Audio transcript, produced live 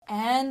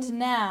And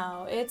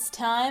now, it's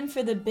time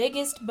for the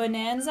biggest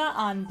bonanza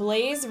on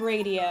Blaze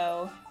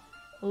Radio.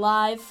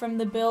 Live from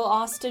the Bill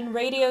Austin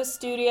Radio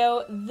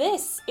Studio,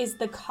 this is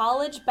the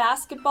College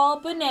Basketball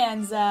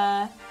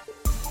Bonanza.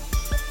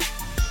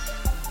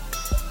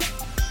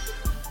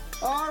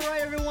 All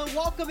right, everyone,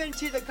 welcome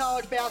into the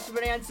College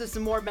Basketball Bonanza.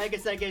 Some more Mega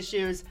Seg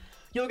issues.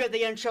 You'll get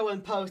the intro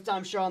and post,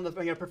 I'm sure, on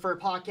your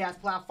preferred podcast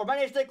platform. My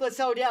name is Nicholas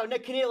Hodel.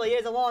 Nick Keneally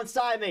is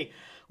alongside me.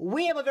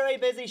 We have a very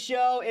busy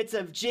show. It's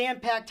a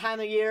jam-packed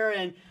time of year,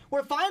 and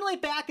we're finally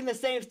back in the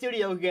same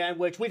studio again,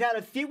 which we've had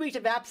a few weeks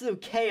of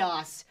absolute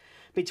chaos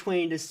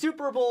between the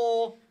Super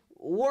Bowl,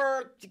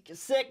 work,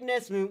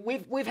 sickness. I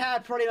mean, we've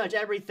had pretty much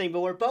everything, but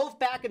we're both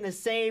back in the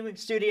same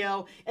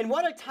studio, and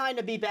what a time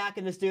to be back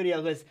in the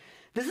studio, because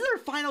this is our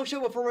final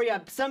show before we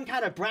have some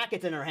kind of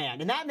brackets in our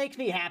hand, and that makes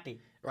me happy.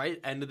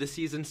 Right, end of the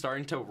season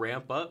starting to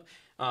ramp up.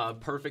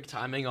 Perfect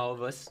timing, all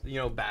of us,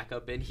 back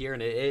up in here,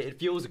 and it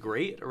feels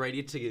great,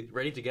 ready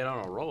to get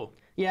on a roll.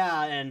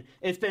 Yeah, and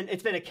it's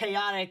been a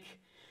chaotic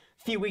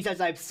few weeks, as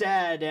I've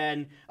said,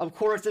 and of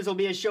course this will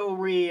be a show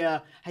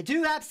where I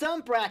do have some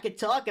bracket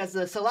talk, as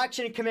the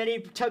selection committee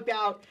took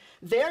out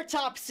their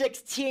top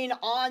 16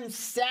 on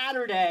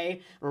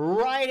Saturday,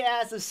 right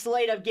as the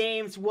slate of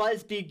games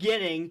was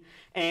beginning,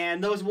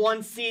 and those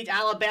one seeds,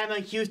 Alabama,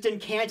 Houston,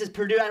 Kansas,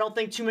 Purdue, I don't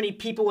think too many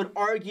people would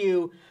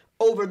argue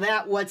over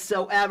that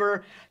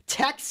whatsoever.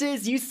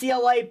 Texas,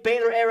 UCLA,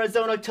 Baylor,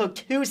 Arizona took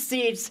 2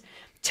 seeds.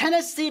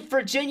 Tennessee,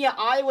 Virginia,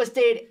 Iowa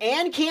State,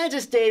 and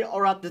Kansas State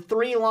are at the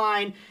 3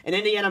 line, and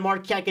Indiana,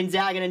 Marquette,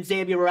 Gonzaga, and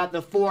Xavier are at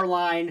the 4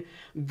 line.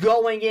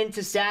 Going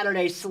into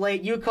Saturday's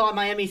slate, UConn,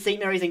 Miami, St.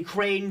 Mary's, and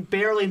Creighton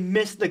barely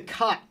missed the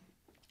cut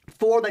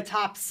for the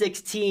top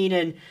 16.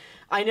 And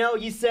I know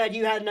you said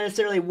you hadn't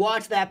necessarily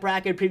watched that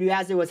bracket preview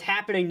as it was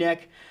happening,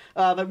 Nick,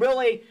 but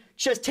really,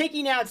 just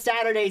taking out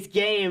Saturday's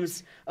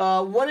games,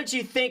 what did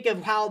you think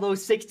of how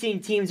those 16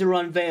 teams were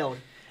unveiled?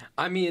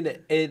 I mean,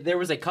 there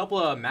was a couple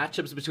of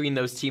matchups between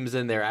those teams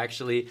in there,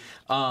 actually,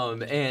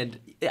 and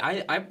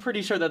I'm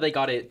pretty sure that they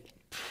got it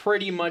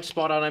pretty much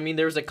spot on. I mean,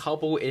 there was a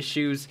couple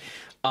issues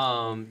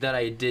that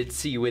I did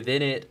see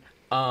within it,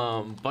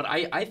 but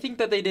I think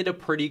that they did a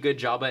pretty good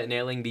job at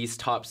nailing these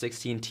top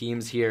 16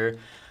 teams here.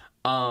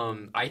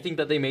 I think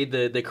that they made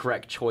the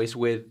correct choice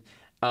with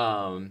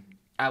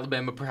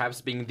Alabama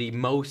perhaps being the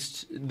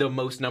most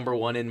number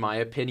one, in my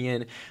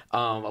opinion.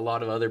 A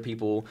lot of other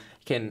people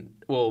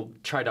will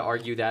try to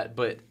argue that,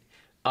 but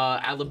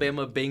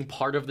Alabama being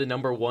part of the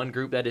number one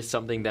group, that is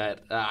something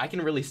that I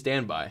can really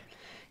stand by.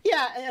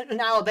 Yeah,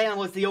 and Alabama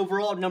was the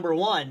overall number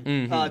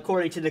one,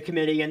 according to the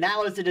committee, and that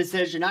was the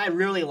decision I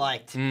really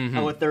liked.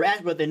 With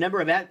the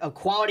number of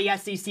quality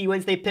SEC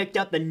wins they picked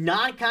up, the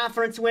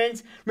non-conference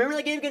wins. Remember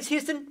the game against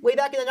Houston way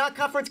back in the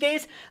non-conference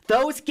games?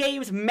 Those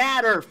games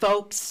matter,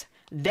 folks.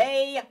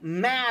 They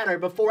matter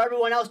before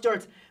everyone else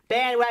starts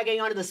bandwagoning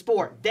onto the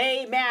sport.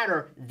 They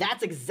matter.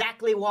 That's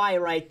exactly why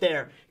right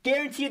there.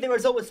 Guarantee if the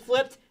result was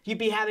flipped, you'd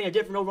be having a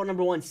different overall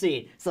number one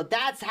seed. So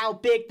that's how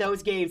big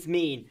those games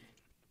mean.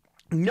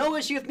 No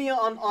issue with me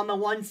on the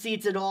 1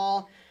 seeds at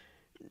all.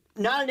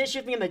 Not an issue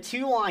with me on the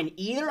 2 line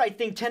either. I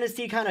think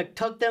Tennessee kind of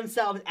took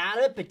themselves out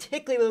of it,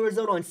 particularly with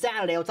the result on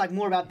Saturday. I'll talk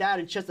more about that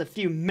in just a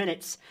few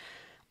minutes.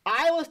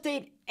 Iowa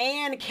State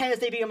and Kansas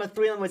State being on the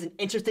 3 line was an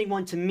interesting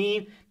one to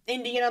me.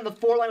 Indiana on the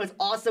 4 line was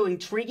also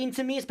intriguing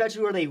to me,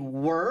 especially where they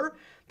were,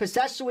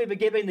 especially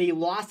given the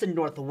loss to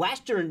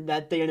Northwestern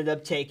that they ended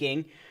up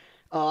taking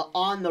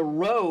on the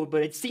road.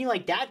 But it seemed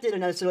like that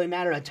didn't necessarily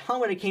matter a ton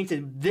when it came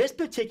to this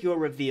particular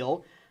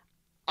reveal.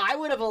 I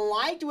would have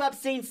liked to have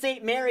seen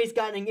St. Mary's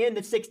gotten in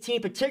the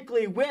 16,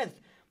 particularly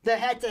with the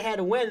head-to-head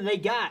win they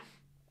got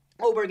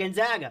over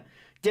Gonzaga.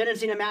 Didn't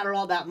seem to matter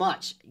all that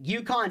much.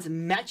 UConn's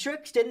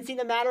metrics didn't seem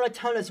to matter a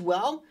ton as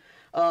well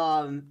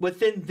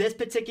within this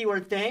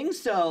particular thing.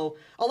 So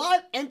a lot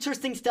of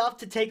interesting stuff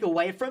to take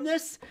away from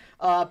this.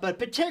 But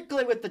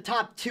particularly with the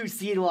top 2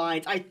 seed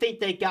lines, I think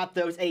they got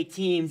those 8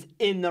 teams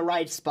in the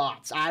right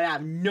spots. I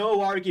have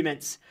no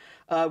arguments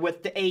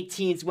with the 8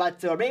 teams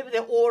whatsoever. Maybe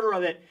the order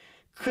of it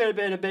could have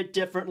been a bit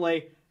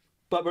differently.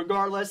 But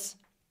regardless,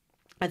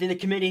 I think the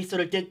committee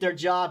sort of did their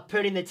job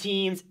putting the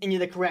teams into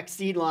the correct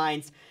seed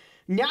lines.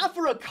 Now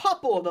for a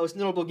couple of those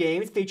notable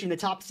games featuring the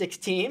top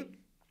 16.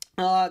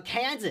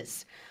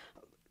 Kansas,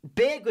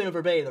 big win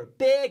over Baylor,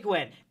 big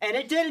win. And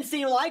it didn't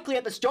seem likely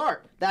at the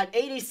start, that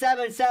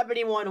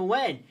 87-71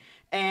 win.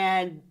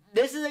 And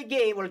this is a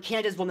game where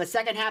Kansas won the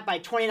second half by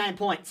 29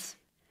 points.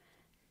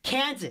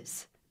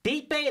 Kansas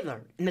beat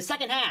Baylor in the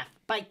second half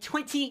by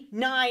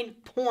 29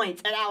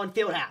 points at Allen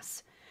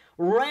Fieldhouse.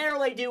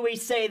 Rarely do we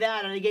say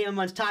that in a game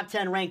amongst top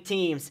 10 ranked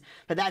teams,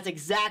 but that's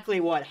exactly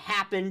what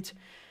happened.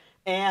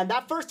 And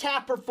that first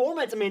half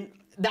performance, I mean,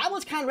 that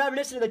was kind of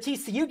reminiscent of the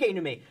TCU game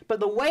to me. But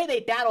the way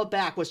they battled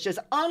back was just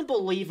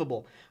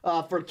unbelievable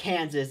for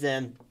Kansas.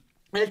 And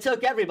it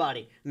took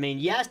everybody. I mean,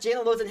 yes,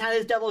 Jalen Wilson had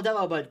his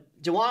double-double, but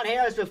Juwan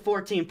Harris with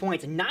 14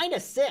 points, 9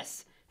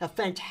 assists a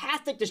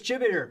fantastic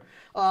distributor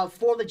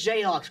for the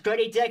Jayhawks.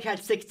 Grady Dick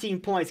had 16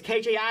 points.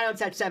 KJ Adams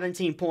had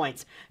 17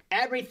 points.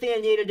 Everything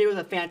they needed to do was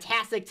a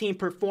fantastic team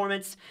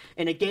performance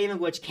in a game in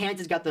which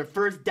Kansas got their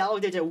first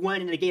double-digit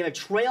win in a game that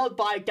trailed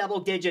by double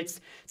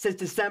digits since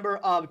December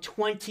of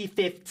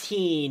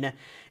 2015.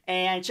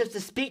 And just to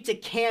speak to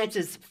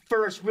Kansas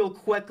first real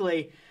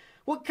quickly,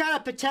 what kind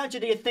of potential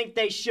do you think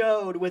they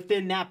showed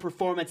within that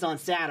performance on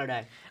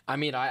Saturday? I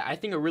mean, I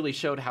think it really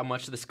showed how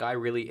much the sky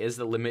really is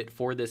the limit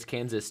for this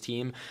Kansas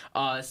team,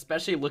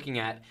 especially looking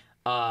at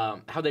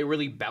how they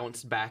really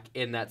bounced back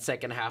in that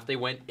second half. They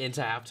went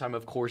into halftime,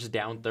 of course,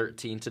 down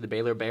 13 to the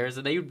Baylor Bears,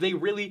 and they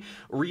really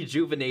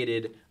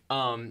rejuvenated,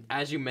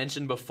 as you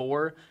mentioned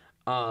before.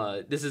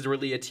 This is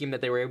really a team that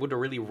they were able to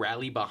really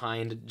rally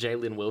behind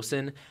Jalen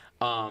Wilson.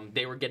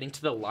 They were getting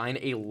to the line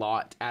a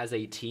lot as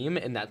a team,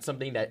 and that's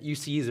something that you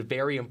see is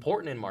very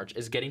important in March,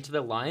 is getting to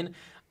the line.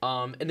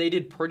 And they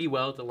did pretty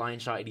well at the line,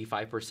 shot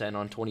 85%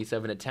 on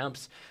 27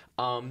 attempts.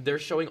 They're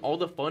showing all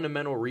the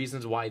fundamental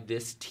reasons why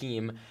this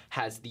team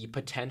has the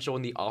potential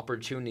and the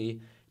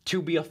opportunity to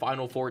be a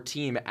Final Four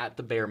team at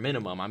the bare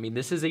minimum. I mean,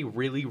 this is a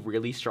really,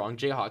 really strong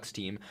Jayhawks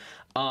team.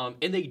 And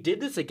they did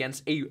this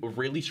against a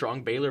really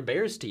strong Baylor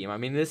Bears team. I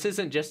mean, this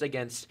isn't just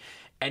against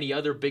any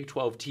other Big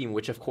 12 team,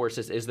 which, of course,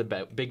 is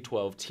the Big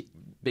 12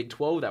 Big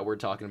 12 that we're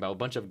talking about, a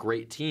bunch of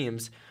great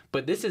teams.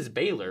 But this is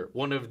Baylor,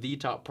 one of the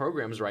top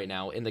programs right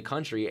now in the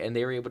country, and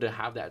they were able to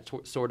have that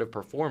sort of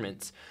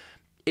performance.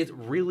 It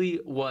really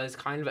was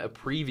kind of a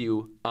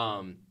preview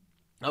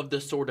of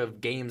the sort of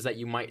games that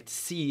you might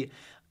see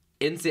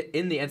in the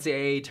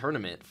NCAA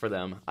tournament for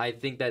them. I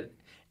think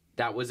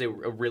that was a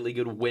really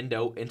good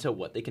window into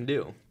what they can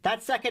do.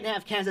 That second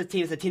half Kansas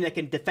team is a team that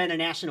can defend a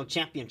national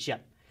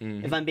championship,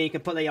 if I'm being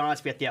completely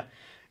honest with you.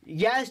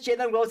 Yes,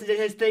 Jalen Wilson did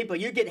his thing, but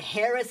you get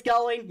Harris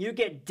going, you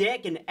get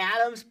Dick and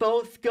Adams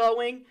both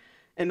going,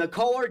 and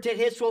McCullough did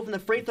his role from the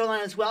free throw line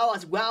as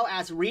well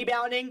as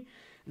rebounding.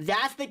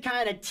 That's the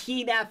kind of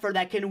team effort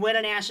that can win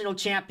a national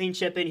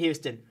championship in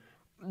Houston.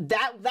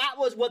 That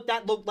was what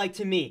that looked like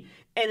to me.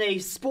 In a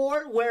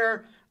sport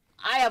where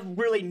I have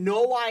really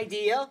no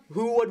idea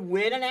who would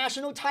win a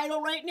national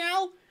title right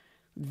now,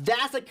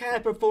 that's the kind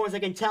of performance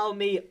that can tell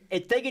me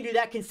if they can do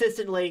that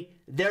consistently,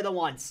 they're the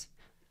ones.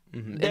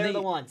 Mm-hmm. They're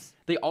the ones.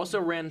 They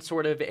also ran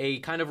sort of a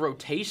kind of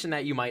rotation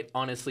that you might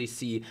honestly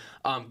see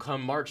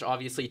come March.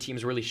 Obviously,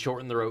 teams really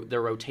shorten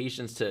their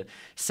rotations to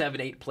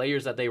 7-8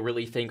 players that they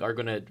really think are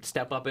going to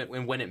step up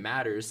when it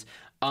matters.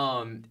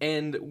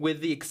 And with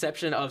the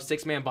exception of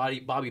six-man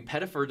Bobby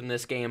Pettiford in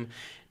this game,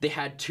 they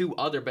had two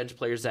other bench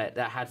players that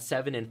had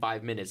 7 and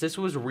 5 minutes. This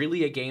was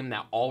really a game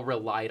that all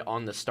relied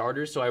on the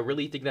starters, so I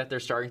really think that they're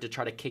starting to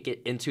try to kick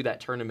it into that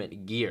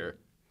tournament gear.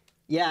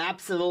 Yeah,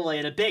 absolutely.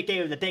 And a big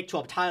game in the Big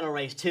 12 title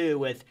race, too,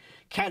 with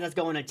Kansas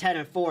going to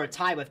 10-4,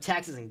 tied with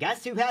Texas. And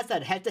guess who has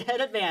that head-to-head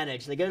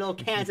advantage? The good old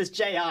Kansas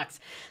Jayhawks.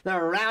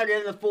 They're rounded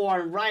in the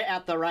form right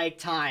at the right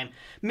time.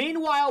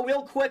 Meanwhile,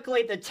 real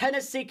quickly, the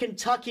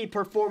Tennessee-Kentucky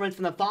performance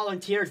from the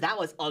Volunteers, that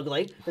was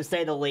ugly, to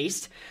say the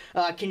least.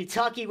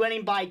 Kentucky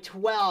winning by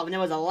 12, and it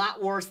was a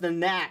lot worse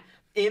than that.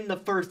 In the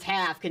first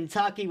half,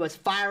 Kentucky was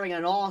firing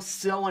on all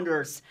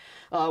cylinders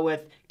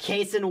with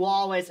Cason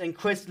Wallace and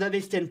Chris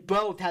Livingston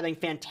both having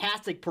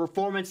fantastic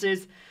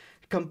performances,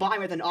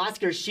 combined with an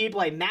Oscar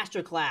Tshiebwe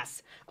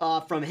masterclass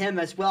from him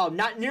as well.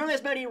 Not nearly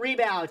as many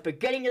rebounds, but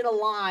getting to the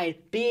line,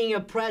 being a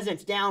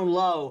presence down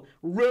low.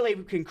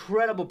 Really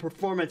incredible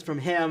performance from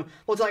him.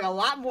 We'll talk a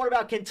lot more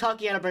about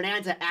Kentucky at a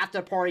Bonanza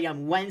after party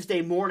on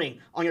Wednesday morning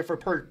on your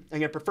preferred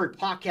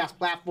podcast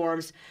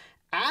platforms.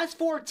 As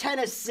for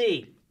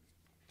Tennessee,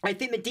 I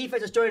think the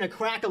defense is starting to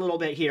crack a little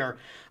bit here.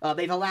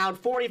 They've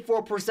allowed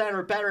 44%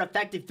 or better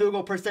effective field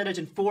goal percentage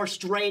in 4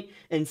 straight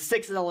in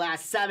 6 of the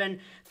last 7.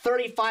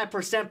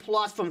 35%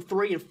 plus from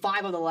 3 in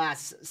 5 of the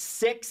last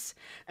 6.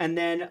 And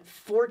then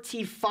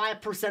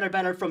 45% or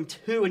better from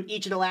 2 in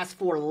each of the last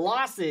 4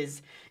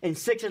 losses in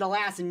 6 of the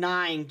last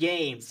 9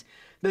 games.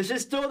 This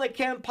is still the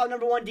KenPom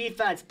 #1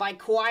 defense by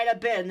quite a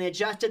bit in the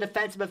adjusted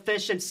defensive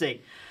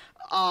efficiency.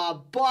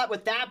 But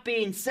with that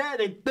being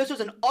said, this was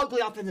an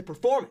ugly offensive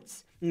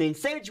performance. I mean,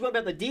 say what you want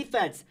about the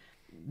defense,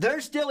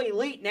 they're still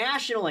elite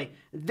nationally.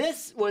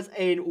 This was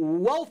a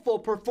woeful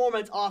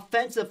performance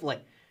offensively.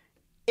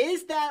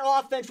 Is that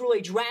offense really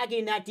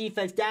dragging that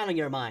defense down in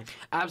your mind?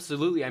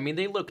 Absolutely. I mean,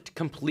 they looked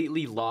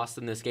completely lost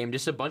in this game.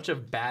 Just a bunch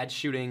of bad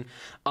shooting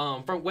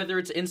from whether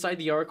it's inside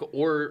the arc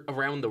or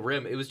around the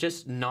rim. It was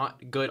just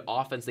not good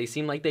offense. They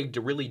seemed like they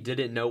really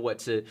didn't know what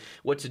to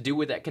do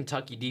with that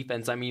Kentucky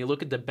defense. I mean, you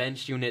look at the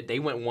bench unit, they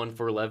went 1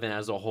 for 11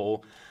 as a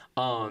whole.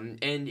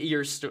 And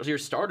your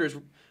starters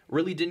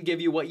really didn't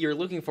give you what you're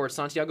looking for.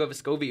 Santiago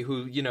Vescovi,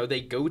 who,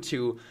 they go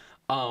to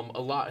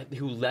a lot,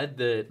 who led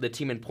the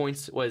team in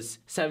points, was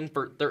 7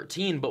 for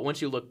 13. But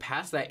once you look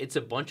past that, it's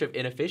a bunch of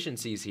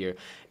inefficiencies here.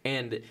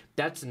 And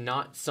that's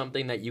not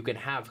something that you can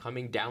have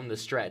coming down the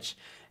stretch.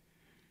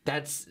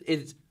 It's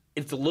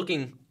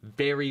looking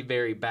very,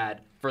 very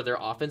bad for their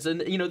offense.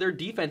 And, their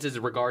defense is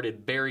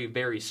regarded very,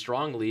 very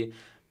strongly.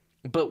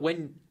 But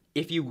when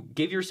if you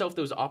give yourself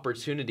those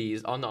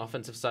opportunities on the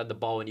offensive side of the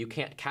ball and you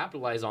can't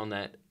capitalize on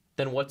that,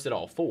 then what's it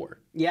all for?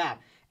 Yeah.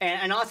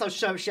 And also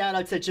shout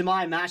out to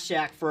Jemai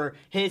Mashak for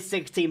his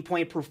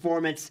 16-point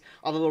performance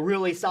of a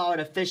really solid,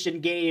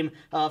 efficient game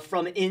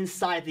from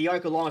inside the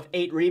arc along with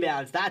 8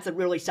 rebounds. That's a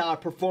really solid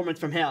performance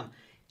from him.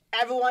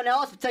 Everyone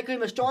else,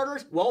 particularly the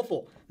starters,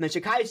 woeful. I mean,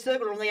 Shakai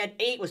Sigler only had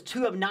 8, was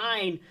 2 of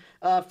 9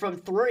 from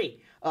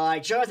 3.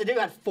 Jonas Adu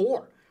had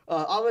 4.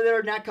 Other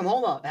than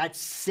Nakamoma had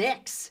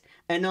 6.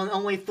 And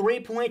only 3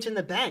 points in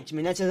the bench. I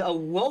mean, that's a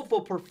woeful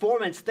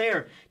performance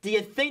there. Do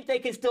you think they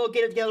can still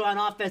get it together on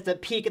offense to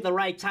peak at the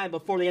right time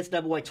before the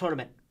NCAA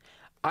tournament?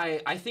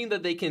 I think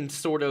that they can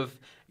sort of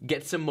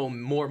get some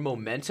more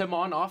momentum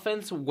on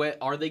offense.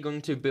 Are they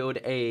going to build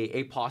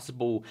a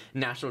possible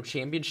national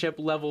championship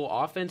level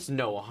offense?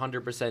 No,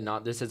 100%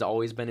 not. This has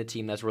always been a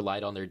team that's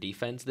relied on their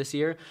defense this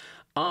year.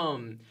 Are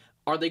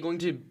they going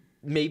to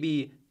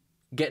maybe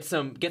get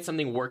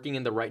something working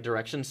in the right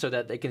direction so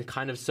that they can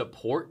kind of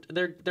support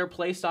their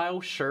play style?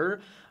 Sure,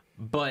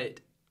 but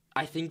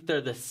I think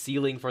the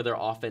ceiling for their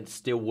offense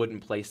still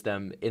wouldn't place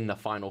them in the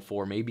Final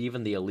Four, maybe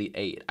even the Elite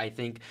Eight. I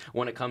think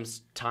when it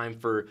comes time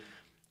for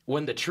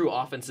when the true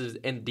offenses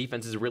and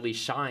defenses really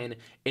shine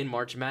in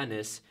March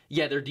Madness,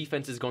 yeah, their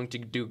defense is going to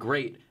do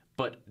great,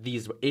 but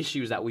these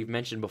issues that we've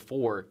mentioned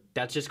before,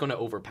 that's just going to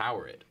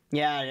overpower it.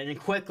 Yeah, and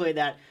quickly,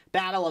 that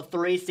battle of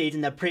 3 seeds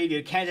in the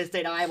preview, Kansas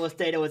State, Iowa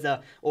State, it was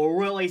a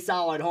really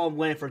solid home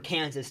win for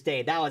Kansas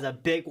State. That was a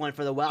big one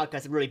for the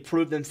Wildcats to really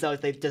prove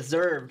themselves. They've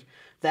deserved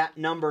that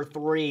number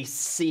 3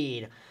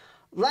 seed.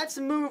 Let's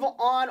move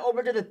on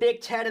over to the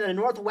Big Ten and the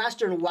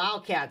Northwestern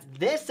Wildcats.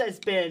 This has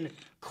been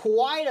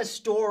quite a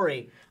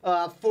story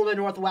for the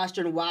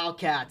Northwestern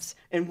Wildcats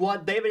and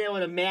what they've been able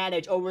to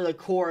manage over the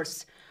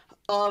course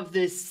of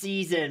this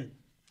season.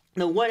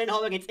 The win at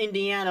home against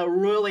Indiana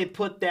really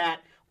put that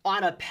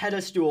on a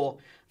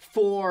pedestal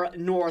for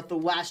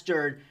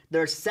Northwestern.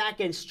 Their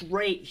second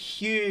straight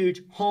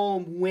huge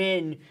home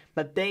win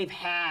that they've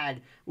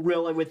had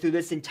really through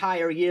this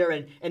entire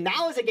year. And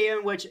that was a game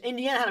in which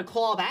Indiana had to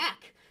claw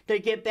back to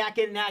get back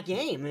in that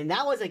game. And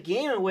that was a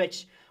game in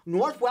which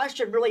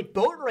Northwestern really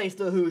boat raced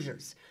the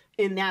Hoosiers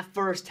in that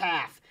first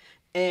half.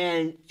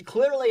 And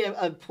clearly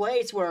a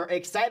place where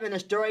excitement is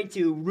starting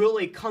to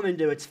really come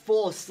into its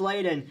full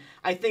slate. And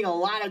I think a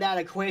lot of that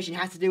equation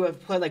has to do with a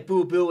play like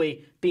Boo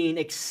Buie being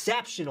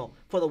exceptional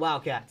for the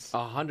Wildcats.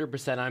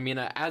 100%. I mean,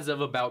 as of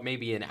about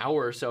maybe an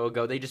hour or so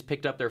ago, they just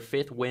picked up their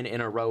 5th win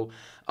in a row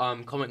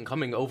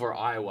coming over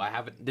Iowa.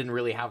 I didn't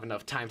really have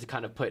enough time to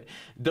kind of put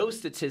those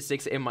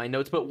statistics in my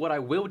notes. But what I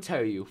will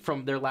tell you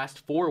from their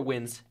last 4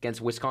 wins against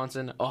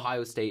Wisconsin,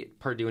 Ohio State,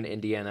 Purdue, and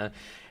Indiana,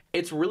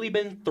 it's really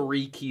been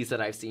 3 keys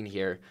that I've seen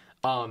here.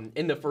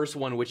 In the first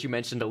one, which you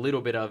mentioned a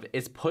little bit of,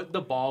 is put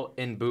the ball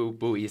in Boo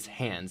Buie's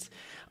hands.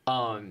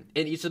 In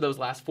each of those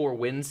last 4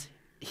 wins,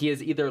 he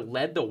has either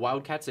led the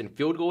Wildcats in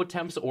field goal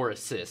attempts or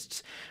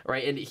assists,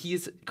 right? And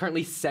he's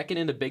currently 2nd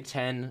in the Big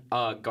Ten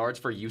guards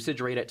for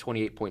usage rate at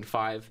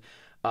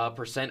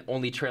 28.5%,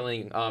 only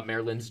trailing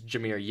Maryland's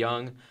Jameer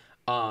Young.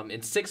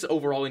 And 6th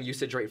overall in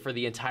usage rate for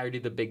the entirety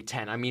of the Big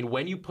Ten. I mean,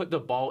 when you put the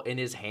ball in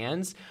his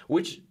hands,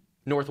 which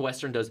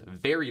Northwestern does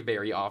very,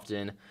 very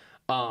often,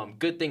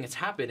 good thing has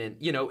happened.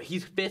 And,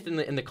 he's 5th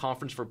in the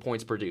conference for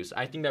points produced.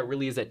 I think that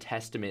really is a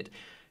testament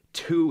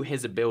to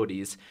his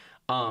abilities.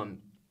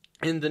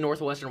 In the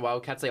Northwestern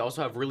Wildcats, they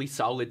also have really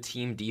solid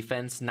team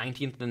defense,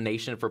 19th in the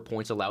nation for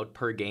points allowed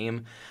per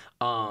game.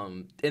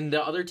 And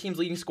the other team's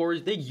leading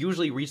scorers, they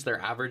usually reach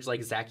their average,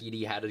 like Zach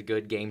Edey had a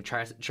good game,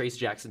 Trace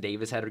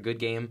Jackson-Davis had a good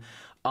game.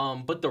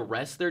 But the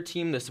rest of their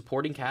team, the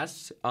supporting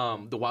cast,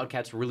 the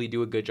Wildcats really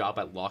do a good job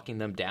at locking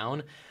them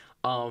down.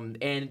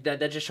 And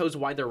that just shows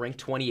why they're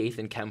ranked 28th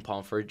in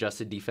KenPom for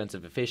adjusted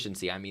defensive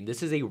efficiency. I mean,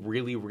 this is a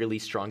really, really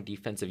strong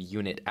defensive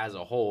unit as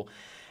a whole.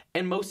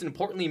 And most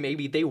importantly,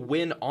 maybe they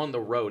win on the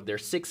road. They're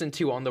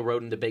 6-2 on the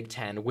road in the Big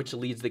Ten, which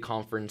leads the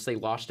conference. They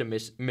lost to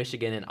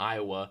Michigan and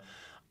Iowa.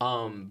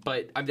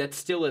 But that's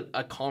still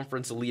a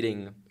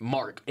conference-leading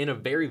mark in a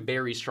very,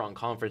 very strong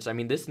conference. I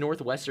mean, this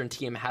Northwestern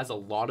team has a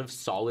lot of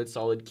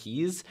solid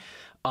keys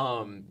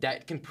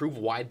that can prove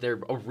why they're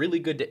a really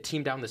good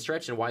team down the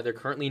stretch and why they're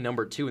currently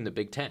number 2 in the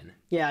Big Ten.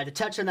 Yeah, to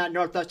touch on that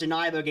Northwestern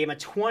Iowa game, a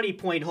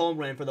 20-point home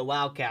run for the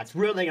Wildcats.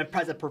 Really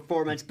impressive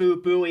performance.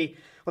 Boo Buie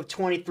with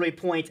 23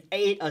 points,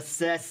 8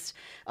 assists,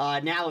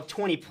 now with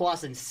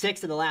 20-plus in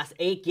 6 of the last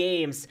 8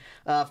 games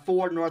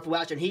for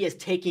Northwestern. He is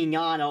taking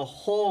on a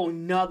whole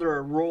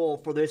nother role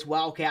for this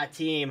Wildcat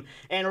team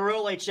and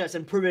really just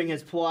improving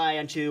his play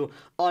into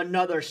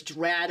another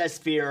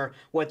stratosphere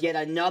with yet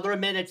another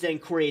minutes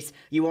increase.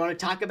 You want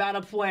to talk about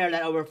a player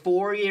that over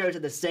 4 years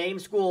at the same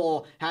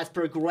school has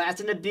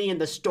progressed into being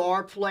the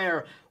star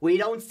player. We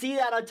don't see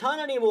that a ton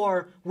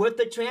anymore with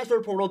the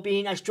transfer portal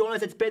being as strong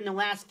as it's been the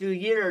last few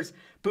years.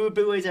 Boo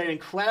Buie is an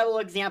incredible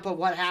example of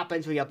what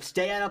happens when you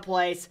stay at a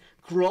place,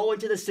 grow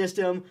into the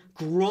system,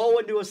 grow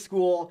into a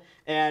school,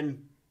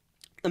 and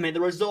I mean,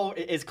 the result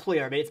is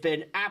clear. I mean, it's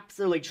been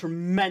absolutely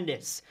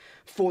tremendous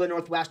for the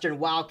Northwestern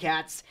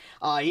Wildcats.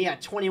 He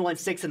had 21,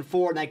 6, and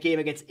 4 in that game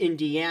against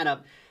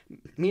Indiana.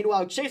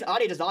 Meanwhile, Chase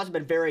Audy has also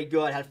been very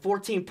good. Had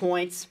 14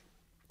 points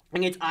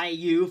against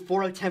IU,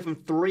 4 of 10 from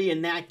 3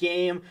 in that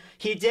game.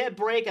 He did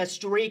break a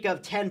streak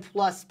of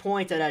 10-plus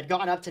points that had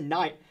gone up to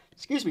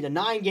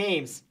 9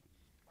 games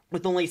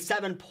with only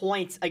 7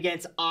 points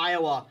against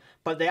Iowa.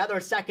 But the other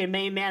second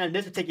main man in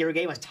this particular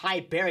game was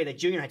Ty Berry. The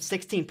junior had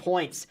 16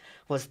 points,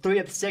 was 3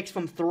 of 6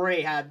 from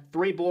 3, had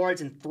 3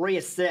 boards and 3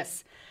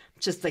 assists.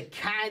 Just the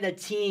kind of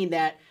team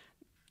that,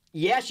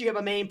 yes, you have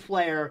a main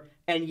player,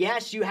 and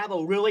yes, you have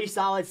a really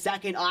solid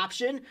second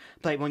option,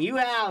 but when you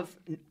have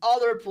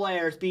other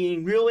players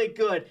being really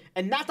good,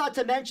 and that's not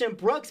to mention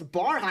Brooks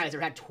Barnheiser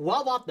had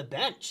 12 off the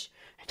bench.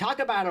 Talk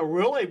about a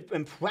really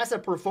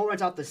impressive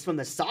performance from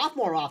the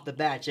sophomore off the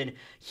bench, and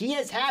he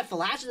has had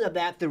flashes of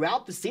that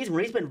throughout the season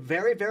where he's been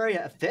very, very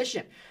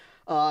efficient.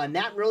 And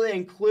that really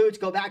includes,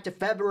 go back to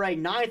February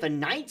 9th, a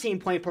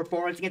 19-point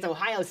performance against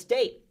Ohio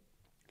State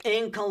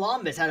in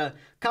Columbus. Had a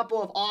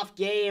couple of off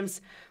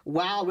games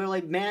while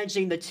really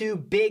managing the 2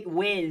 big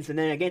wins, and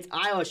then against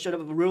Iowa showed up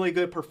a really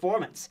good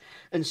performance.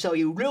 And so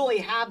you really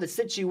have the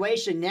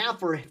situation now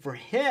for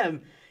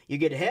him. You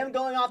get him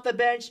going off the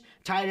bench,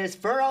 Titus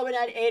Furman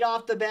at 8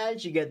 off the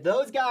bench, you get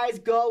those guys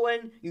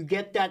going, you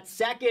get that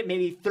second,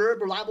 maybe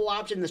third reliable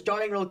option in the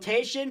starting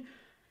rotation.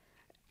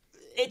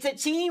 It's a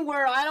team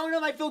where I don't know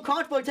if I feel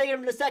comfortable taking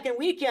them to the second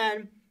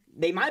weekend.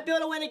 They might be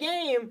able to win a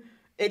game.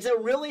 It's a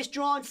really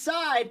strong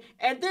side,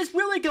 and this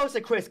really goes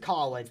to Chris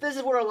Collins. This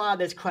is where a lot of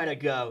this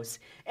credit goes.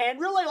 And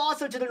really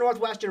also to the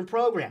Northwestern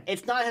program.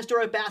 It's not a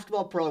historic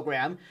basketball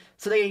program,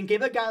 so they can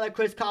give a guy like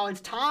Chris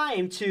Collins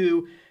time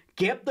to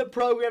get the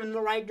program in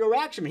the right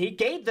direction. He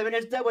gave them an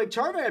NCAA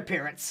tournament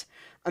appearance.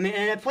 I mean,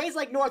 and at a place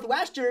like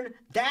Northwestern,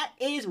 that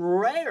is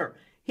rare.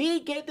 He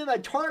gave them a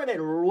tournament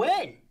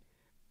win.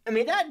 I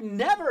mean, that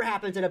never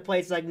happens at a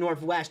place like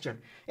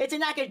Northwestern. It's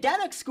an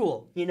academic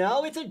school, you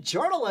know? It's a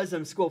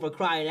journalism school, for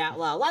crying out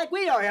loud, like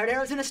we are here at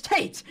Arizona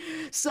State.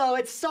 So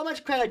it's so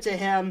much credit to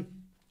him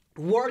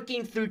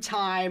working through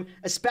time,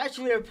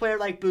 especially with a player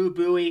like Boo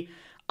Buie.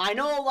 I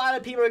know a lot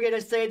of people are going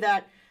to say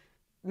that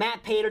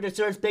Matt Painter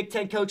deserves Big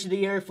Ten Coach of the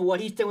Year for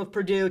what he's done with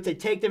Purdue to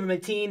take them from a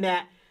team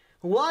that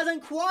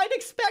wasn't quite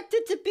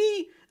expected to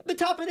be at the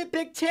top of the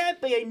Big Ten,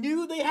 but they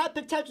knew they had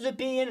potential to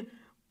being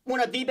one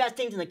of the best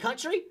teams in the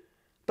country.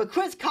 But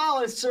Chris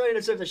Collins certainly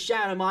deserves a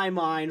shout in my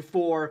mind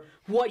for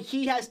what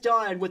he has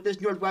done with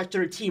this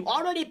Northwestern team.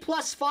 Already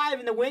 +5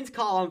 in the wins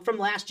column from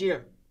last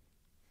year.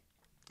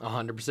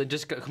 100%.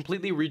 Just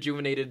completely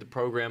rejuvenated the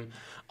program.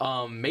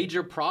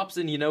 Major props,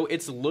 and,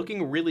 it's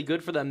looking really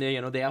good for them.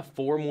 They have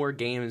 4 more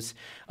games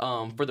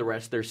for the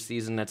rest of their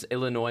season. That's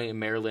Illinois,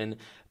 Maryland,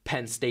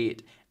 Penn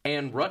State,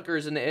 and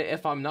Rutgers. And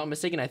if I'm not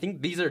mistaken, I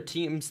think these are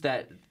teams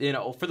that,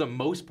 for the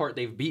most part,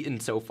 they've beaten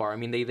so far. I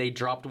mean, they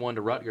dropped 1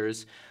 to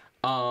Rutgers.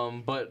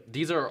 But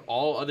these are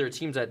all other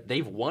teams that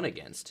they've won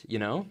against,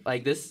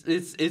 Like,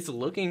 it's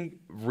looking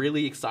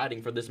really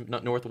exciting for this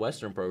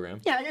Northwestern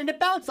program. Yeah, and to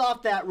bounce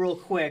off that real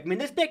quick, I mean,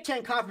 this Big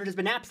Ten Conference has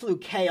been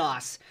absolute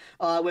chaos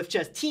with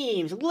just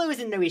teams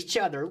losing to each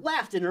other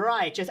left and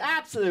right, just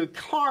absolute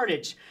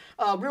carnage,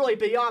 really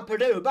beyond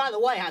Purdue, who, by the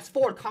way, has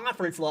 4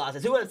 conference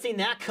losses. Who would have seen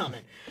that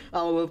coming?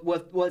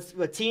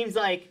 With teams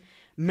like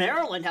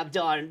Maryland have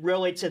done,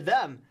 really, to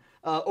them.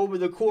 Over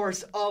the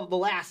course of the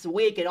last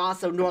week, and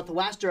also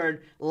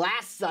Northwestern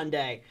last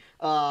Sunday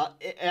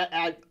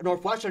at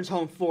Northwestern's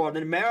home floor. And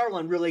then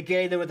Maryland really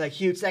gave them with a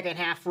huge second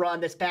half run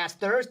this past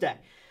Thursday.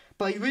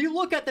 But when you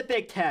look at the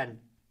Big Ten,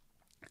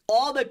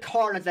 all the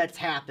carnage that's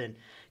happened,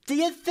 do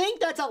you think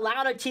that's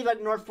allowed a team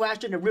like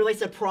Northwestern to really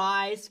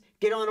surprise,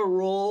 get on a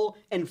roll,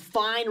 and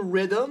find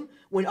rhythm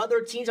when other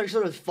teams are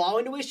sort of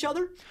falling to each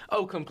other?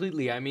 Oh,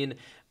 completely. I mean,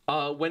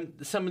 when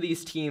some of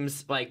these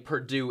teams like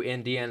Purdue,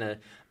 Indiana,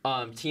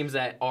 teams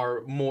that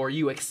are more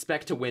you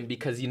expect to win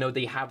because,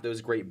 they have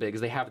those great bigs.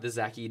 They have the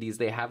Zach Edey's.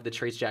 They have the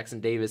Trace Jackson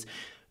Davis.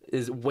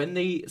 Is when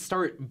they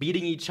start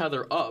beating each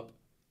other up,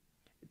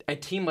 a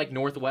team like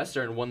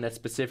Northwestern, one that's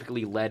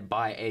specifically led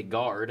by a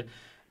guard,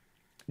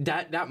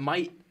 that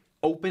might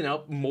open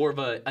up more of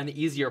an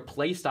easier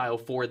play style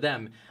for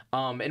them.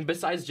 And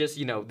besides just,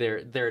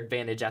 their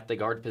advantage at the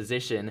guard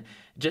position,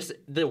 just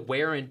the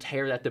wear and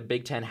tear that the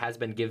Big Ten has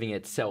been giving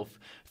itself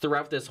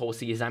throughout this whole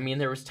season. I mean,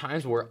 there was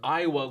times where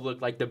Iowa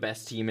looked like the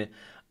best team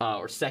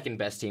or second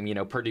best team.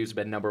 Purdue's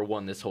been number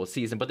 1 this whole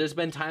season. But there's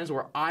been times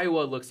where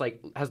Iowa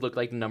has looked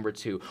like the number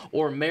 2,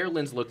 or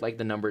Maryland's looked like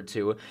the number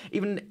 2.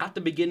 Even at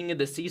the beginning of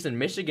the season,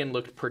 Michigan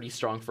looked pretty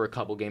strong for a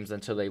couple games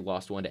until they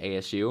lost 1 to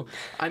ASU.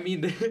 I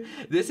mean,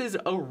 this is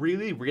a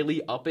really,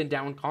 really up and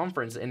down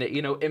conference, and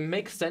it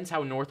makes sense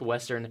how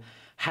Northwestern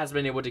has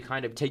been able to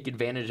kind of take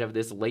advantage of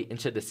this late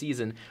into the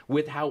season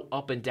with how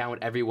up and down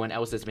everyone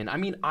else has been. I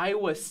mean,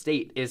 Iowa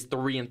State is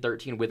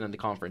 3-13 within the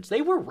conference.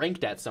 They were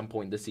ranked at some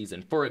point this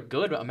season for a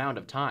good amount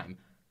of time.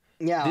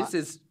 Yeah. This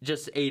is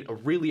just a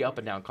really up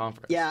and down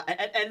conference. Yeah,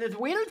 and the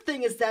weird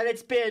thing is that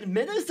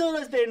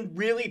Minnesota's been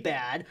really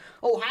bad.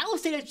 Ohio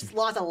State has just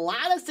lost a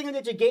lot of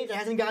single-digit games that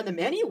hasn't gotten them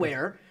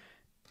anywhere.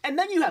 And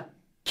then you have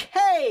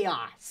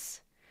chaos.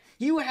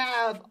 You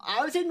have,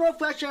 I was in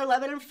Northwestern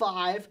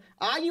 11-5,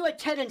 IU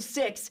at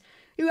 10-6,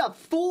 You have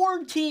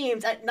 4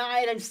 teams at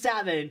 9 and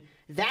 7.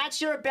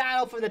 That's your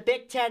battle for the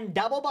Big Ten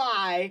double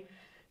bye.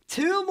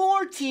 2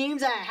 more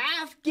teams a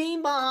half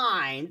game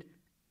behind.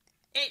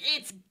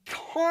 It's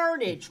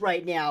carnage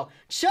right now,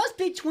 just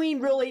between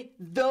really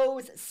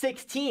those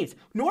 6 teams.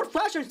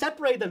 Northwestern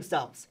separated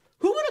themselves.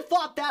 Who would have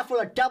thought that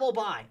for a double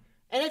bye?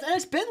 And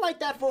it's been like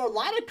that for a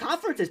lot of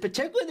conferences,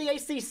 particularly the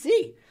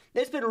ACC.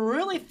 It's been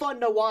really fun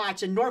to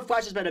watch, and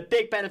Northwestern's been a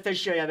big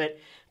beneficiary of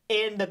it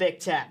in the Big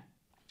Ten.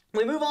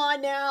 We move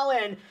on now,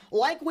 and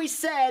like we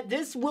said,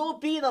 this will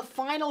be the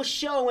final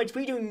show in which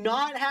we do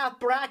not have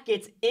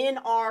brackets in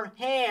our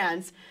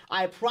hands.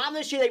 I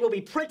promise you they will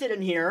be printed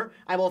in here.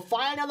 I will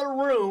find another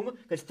room,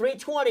 because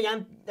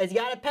 320 has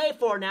got to pay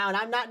for now, and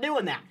I'm not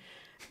doing that.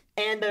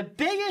 And the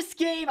biggest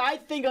game, I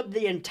think, of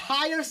the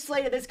entire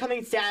slate of this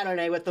coming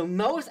Saturday, with the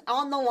most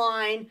on the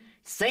line,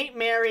 St.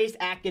 Mary's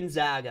at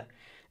Gonzaga.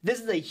 This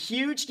is a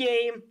huge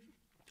game.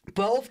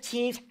 Both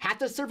teams have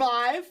to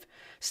survive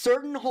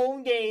certain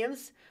home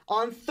games.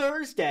 On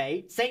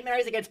Thursday, St.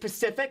 Mary's against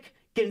Pacific,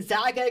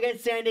 Gonzaga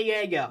against San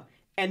Diego.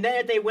 And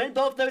then if they win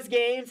both those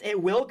games, it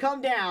will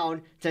come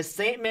down to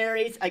St.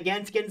 Mary's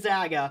against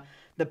Gonzaga.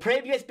 The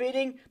previous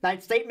meeting,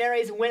 that St.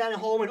 Mary's win at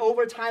home in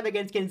overtime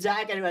against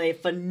Gonzaga, and a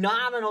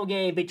phenomenal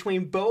game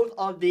between both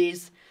of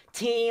these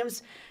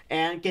teams.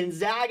 And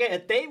Gonzaga,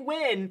 if they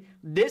win,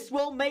 this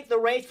will make the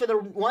race for the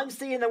 1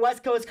 seed in the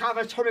West Coast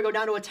Conference tournament go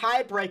down to a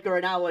tiebreaker.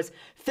 And I was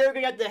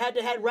figuring out the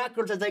head-to-head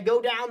records as they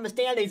go down the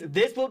standings.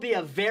 This will be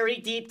a very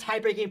deep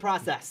tie-breaking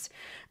process,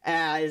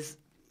 as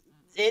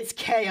it's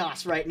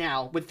chaos right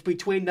now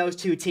between those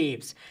 2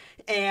 teams.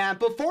 And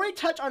before we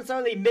touch on some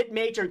of the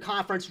mid-major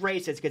conference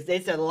races, because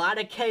there's a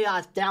lot of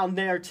chaos down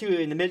there too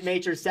in the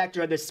mid-major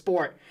sector of this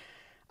sport,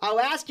 I'll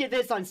ask you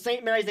this on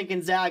St. Mary's and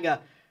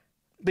Gonzaga.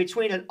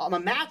 Between a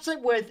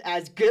matchup with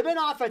as good an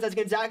offense as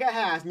Gonzaga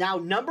has, now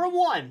number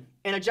 1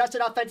 in adjusted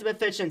offensive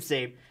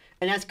efficiency,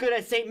 and as good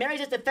as St.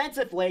 Mary's is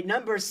defensively,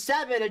 number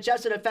 7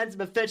 adjusted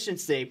offensive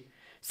efficiency.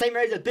 St.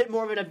 Mary's a bit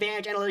more of an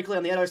advantage analytically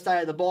on the other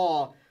side of the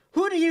ball.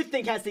 Who do you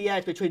think has the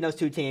edge between those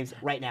 2 teams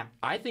right now?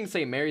 I think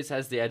St. Mary's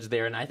has the edge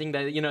there, and I think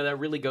that, that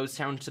really goes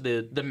down to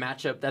the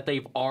matchup that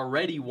they've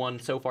already won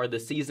so far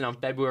this season on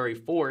February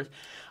 4th.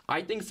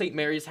 I think St.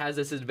 Mary's has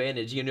this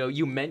advantage.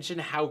 You mentioned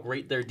how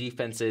great their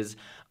defense is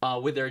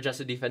with their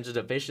adjusted defensive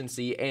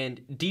efficiency, and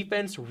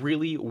defense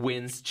really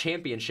wins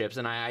championships,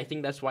 and I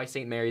think that's why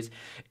St. Mary's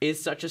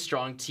is such a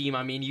strong team.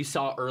 I mean, you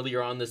saw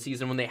earlier on the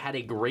season when they had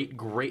a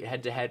great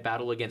head-to-head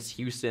battle against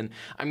Houston.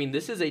 I mean,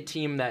 this is a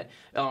team that,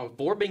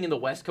 for being in the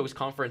West Coast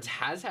Conference,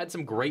 has had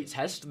some great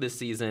tests this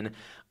season,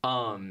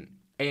 and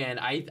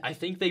I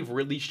think they've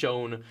really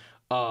shown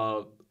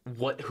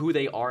who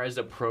they are as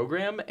a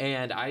program,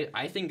 and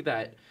I think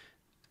that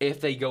if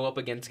they go up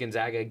against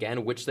Gonzaga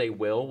again, which they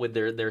will with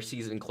their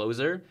season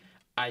closer,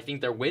 I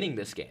think they're winning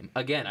this game.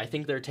 Again, I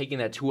think they're taking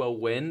that 2-0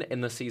 win in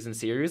the season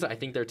series. I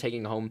think they're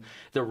taking home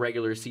the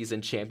regular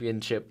season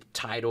championship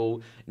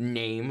title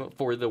name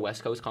for the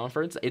West Coast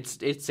Conference. It's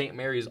St.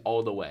 Mary's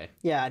all the way.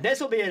 Yeah,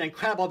 this will be an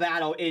incredible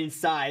battle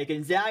inside.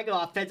 Gonzaga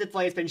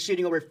offensively has been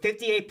shooting over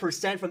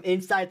 58% from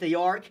inside the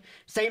arc.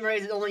 St.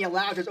 Mary's has only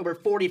allowed just over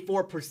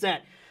 44%.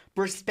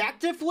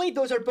 Respectively,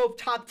 those are both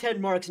top 10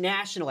 marks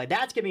nationally.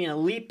 That's going to be an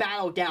elite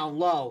battle down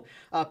low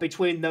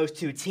between those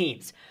 2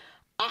 teams.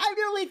 I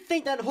really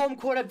think that home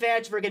court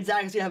advantage for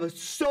Gonzaga is going to have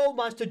so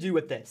much to do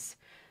with this.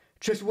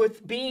 Just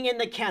with being in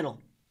the kennel.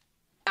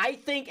 I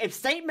think if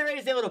St.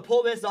 Mary's is able to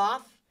pull this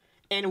off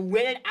and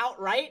win it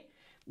outright,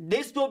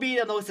 this will be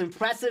the most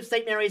impressive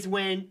St. Mary's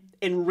win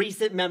in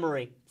recent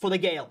memory for the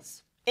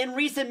Gales. In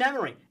recent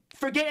memory.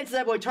 Forget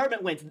NCAA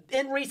tournament wins.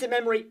 In recent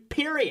memory,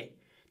 period.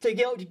 To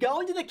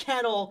go into the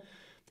kennel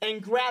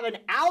and grab an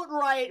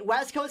outright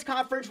West Coast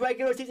Conference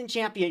regular season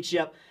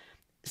championship,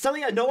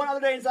 something that no one other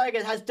than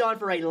Gonzaga has done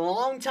for a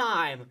long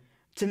time.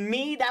 To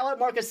me, that would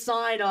mark a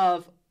sign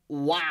of,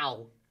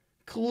 wow,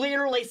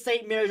 clearly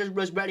St. Mary's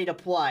was ready to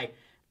play.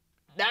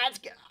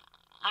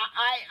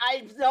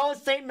 I know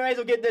St. Mary's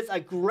will give this a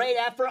great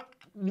effort.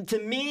 To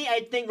me,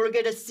 I think we're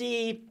going to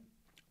see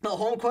the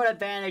home court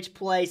advantage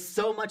play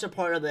so much a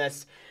part of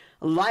this.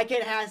 Like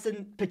it has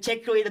in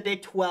particularly the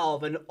Big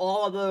 12 and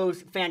all of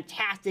those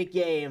fantastic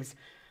games,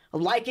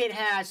 like it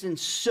has in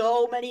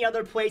so many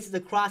other places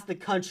across the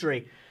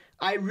country.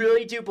 I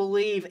really do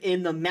believe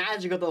in the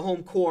magic of the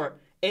home court.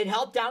 It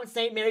helped out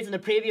St. Mary's in the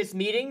previous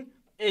meeting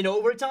in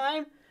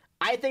overtime.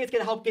 I think it's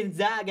going to help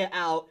Gonzaga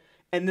out,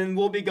 and then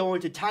we'll be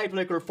going to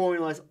tiebreaker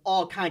formulas,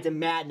 all kinds of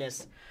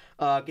madness,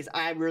 because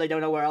I really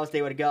don't know where else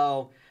they would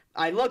go.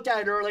 I looked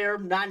at it earlier,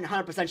 not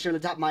 100% sure on the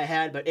top of my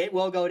head, but it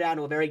will go down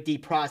to a very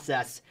deep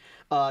process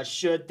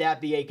should that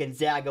be a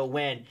Gonzaga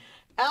win.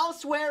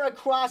 Elsewhere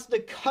across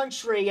the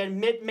country in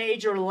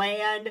mid-major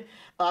land,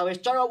 we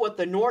start out with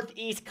the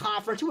Northeast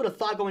Conference. Who would have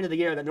thought going into the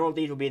year that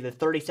Northeast would be the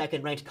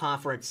 32nd ranked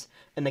conference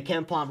in the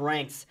KenPom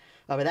ranks?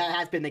 But that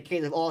has been the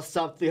case of all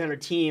sub-300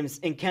 teams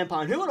in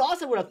KenPom. Who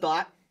would have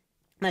thought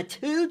that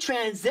 2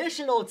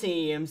 transitional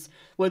teams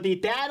would be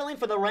battling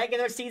for the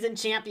regular season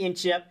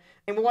championship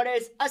in what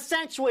is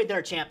essentially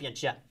their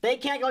championship. They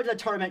can't go to the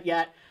tournament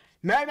yet.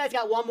 Merrimack's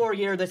got one more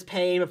year of this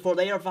pain before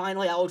they are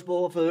finally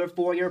eligible for their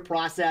 4-year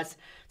process.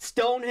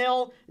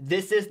 Stonehill,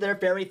 this is their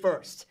very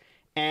first.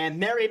 And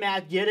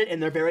Merrimack did it in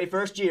their very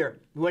first year,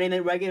 winning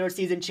the regular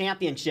season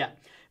championship.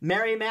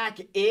 Merrimack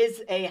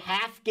is a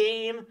half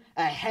game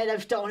ahead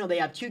of Stonehill. They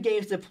have 2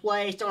 games to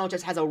play. Stonehill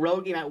just has a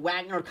road game at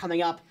Wagner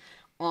coming up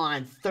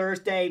on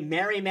Thursday.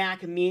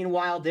 Merrimack,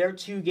 meanwhile, their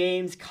 2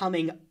 games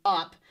coming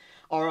up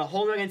are a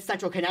home against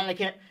Central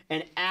Connecticut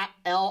and at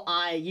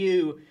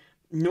LIU.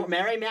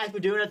 Merrimack's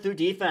been doing it through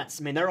defense.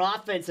 I mean, their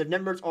offensive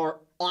numbers are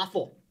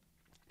awful.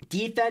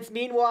 Defense,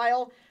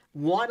 meanwhile,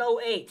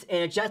 108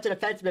 in adjusted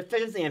offensive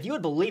efficiency. And if you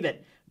would believe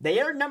it,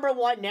 they are number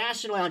 1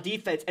 nationally on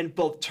defense in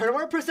both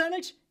turnover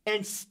percentage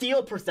and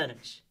steal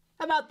percentage.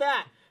 How about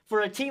that?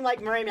 For a team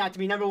like Merrimack to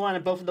be number 1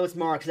 in both of those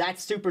marks,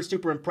 that's super,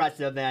 super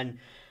impressive. And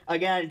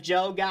again,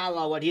 Joe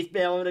Gallo, what he's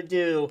been able to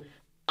do,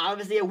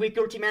 obviously a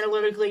weaker team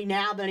analytically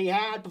now than he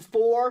had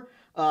before.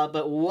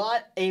 But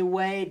what a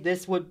win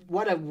this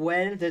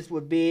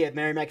would be if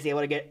Merrimack is able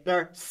to get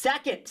their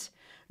 2nd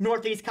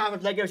Northeast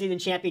Conference regular season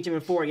championship in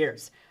 4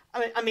 years.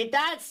 I mean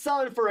that's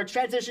something for a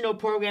transitional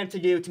program to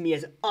do. To me,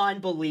 is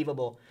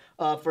unbelievable.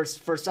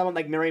 For someone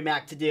like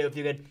Merrimack to do. If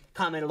you could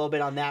comment a little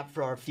bit on that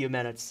for a few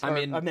minutes,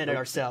 a minute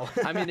or so.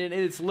 I mean,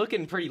 it's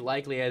looking pretty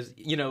likely as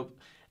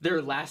their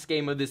last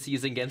game of the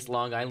season against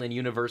Long Island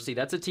University.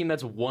 That's a team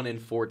that's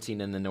 1-14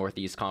 in the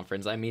Northeast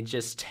Conference. I mean,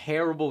 just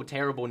terrible,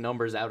 terrible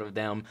numbers out of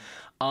them.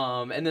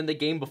 And then the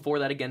game before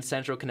that against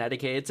Central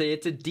Connecticut,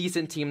 it's a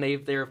decent team.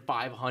 They're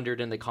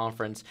 500 in the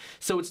conference,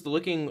 so it's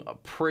looking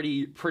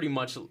pretty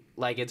much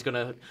like it's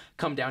gonna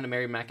come down to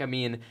Merrimack. I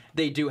mean,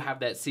 they do have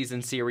that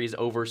season series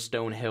over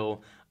Stonehill.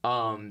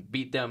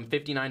 Beat them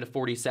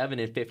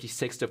 59-47 and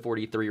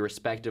 56-43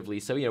 respectively.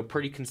 So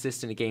pretty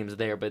consistent games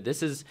there. But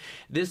this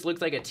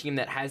looks like a team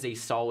that has a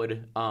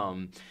solid,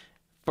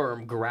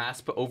 firm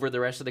grasp over the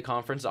rest of the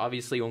conference.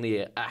 Obviously, only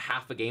a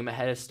half a game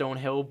ahead of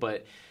Stonehill,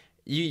 but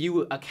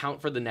you account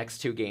for the next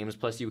 2 games,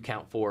 plus you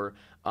account for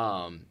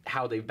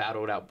how they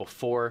battled out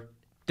before.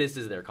 This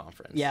is their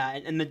conference. Yeah,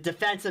 and the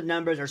defensive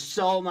numbers are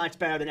so much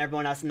better than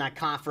everyone else in that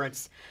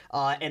conference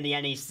in the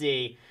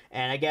NEC.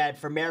 And again,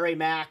 for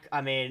Merrimack,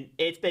 I mean,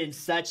 it's been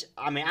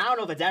I don't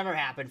know if it's ever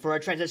happened for a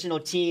transitional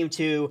team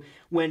to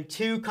win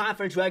 2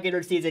 conference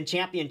regular season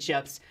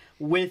championships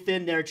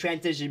within their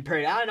transition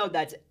period. I don't know if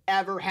that's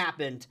ever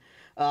happened.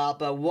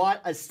 But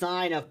what a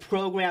sign of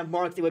program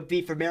marks it would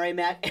be for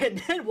Merrimack.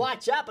 And then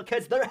watch out,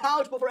 because they're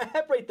eligible for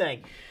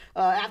everything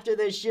after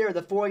this year,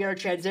 the 4-year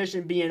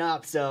transition being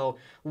up. So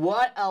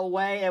what a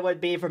way it would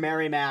be for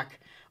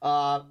Merrimack.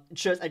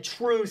 Just a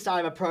true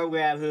sign of a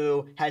program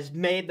who has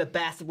made the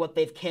best of what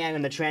they can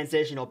in the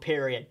transitional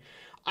period.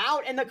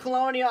 Out in the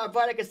Colonial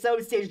Athletic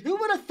Association, who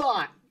would have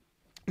thought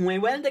when we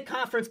went into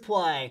conference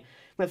play,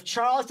 with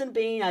Charleston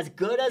being as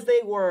good as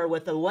they were,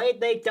 with the way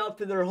they dealt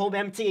through their home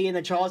MT in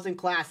the Charleston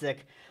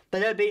Classic,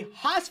 that it would be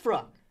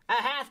Hofstra a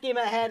half game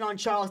ahead on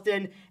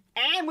Charleston,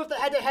 and with the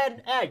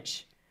head-to-head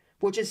edge,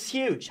 which is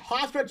huge.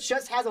 Hofstra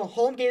just has a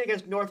home game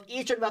against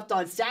Northeastern left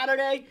on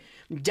Saturday.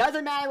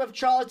 Doesn't matter if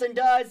Charleston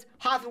does.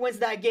 Hofstra wins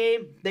that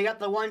game. They got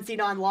the 1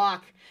 seed on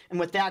lock. And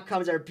with that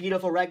comes our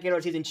beautiful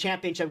regular season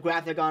championship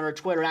graphic on our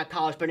Twitter at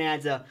College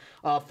Bonanza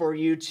for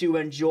you to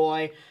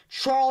enjoy.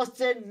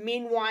 Charleston,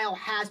 meanwhile,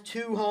 has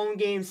 2 home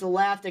games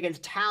left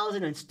against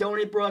Towson and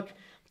Stony Brook.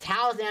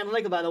 Towson and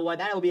Lincoln, by the way,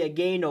 that will be a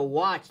game to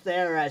watch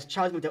there as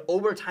Charleston went to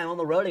overtime on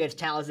the road against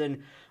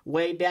Towson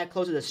way back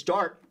close to the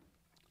start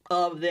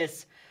of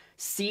this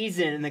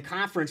season in the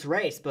conference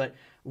race. But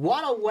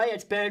what a way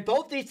it's been.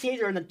 Both these teams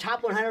are in the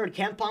top 100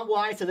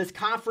 KenPom-wise, so this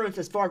conference,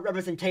 as far as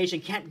representation,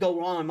 can't go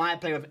wrong, in my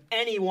opinion, with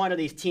any one of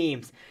these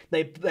teams.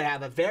 They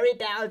have a very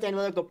balanced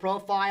analytical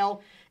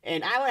profile,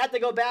 and I would have to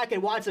go back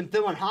and watch some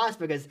film on Hofstra,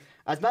 because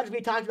as much as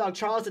we talked about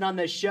Charleston on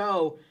this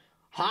show,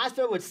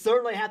 Hofstra would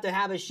certainly have to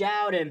have a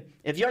shout. And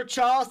if you're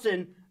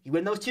Charleston, you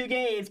win those 2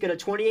 games, get a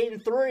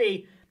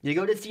 28-3, you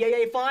go to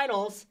CAA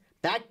finals,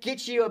 that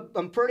gets you,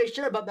 I'm pretty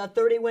sure, about that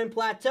 30-win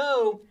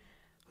plateau.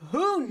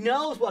 Who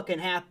knows what can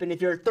happen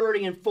if you're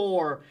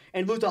 30-4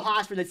 and lose to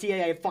Hofstra in the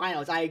CAA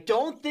finals? I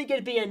don't think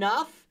it'd be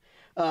enough,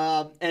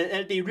 and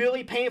it'd be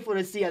really painful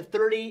to see a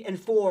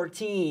 30-4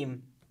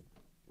 team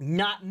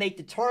not make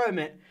the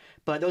tournament.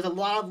 But there's a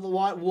lot of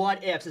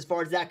what ifs as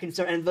far as that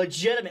concerned, and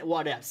legitimate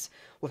what ifs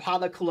with how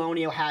the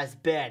Colonial has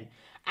been.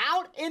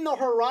 Out in the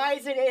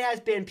horizon, it has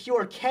been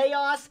pure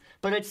chaos,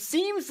 but it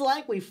seems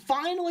like we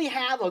finally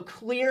have a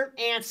clear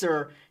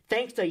answer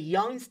thanks to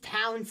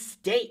Youngstown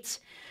State.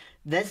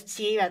 This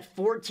team at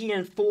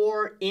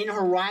 14-4 in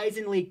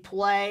Horizon League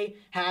play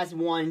has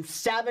won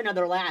 7 of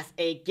their last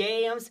 8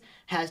 games,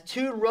 has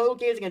 2 road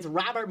games against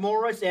Robert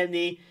Morris and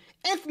the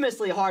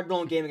infamously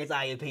hard-known game against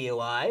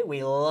IUPUI.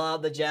 We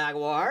love the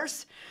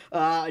Jaguars.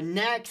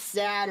 Next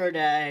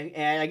Saturday,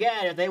 and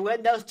again, if they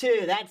win those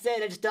 2, that's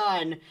it, it's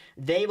done.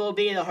 They will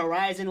be the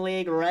Horizon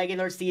League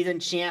regular season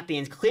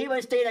champions.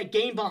 Cleveland State a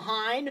game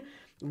behind.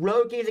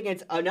 Road games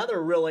against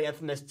another really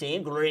infamous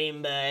team,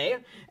 Green Bay,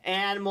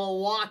 and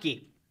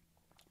Milwaukee.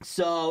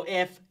 So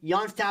if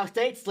Youngstown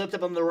State slips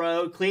up on the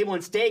road,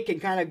 Cleveland State can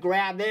kind of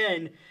grab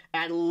in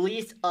at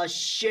least a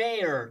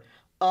share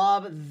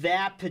of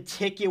that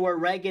particular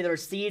regular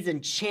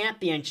season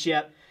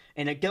championship.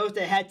 And it goes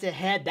to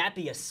head-to-head. That'd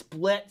be a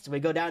split. So we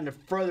go down to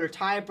further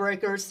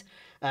tiebreakers.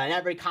 And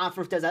every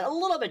conference does that a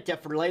little bit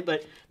differently,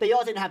 but they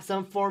also have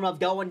some form of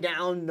going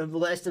down the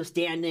list of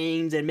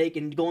standings and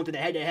going through the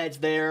head-to-heads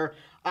there.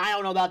 I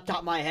don't know about the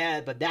top of my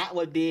head, but that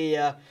would be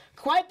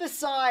quite the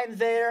sign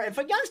there. And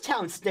for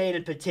Youngstown State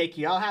in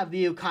particular, I'll have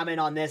you comment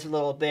on this a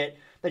little bit.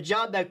 The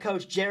job that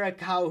Coach Jared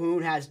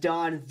Calhoun has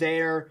done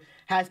there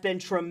has been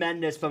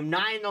tremendous. From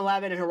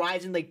 9-11 in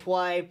Horizon League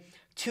play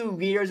 2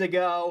 years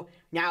ago,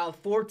 now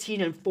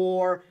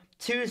 14-4.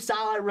 2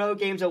 solid road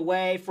games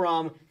away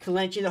from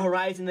clinching the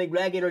Horizon League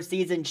regular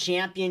season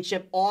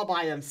championship all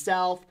by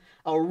himself.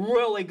 A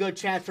really good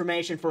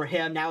transformation for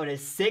him now in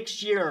his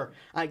 6th year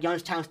at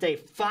Youngstown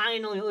State,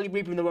 finally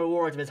reaping the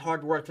rewards of his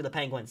hard work for the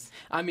Penguins.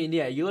 I mean,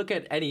 yeah, you look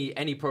at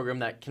any program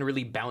that can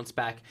really bounce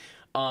back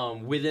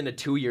within a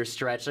 2-year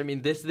stretch. I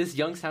mean, this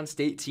Youngstown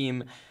State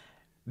team,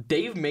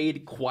 they've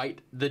made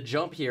quite the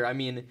jump here. I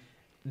mean,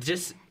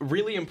 just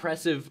really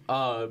impressive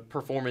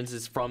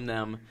performances from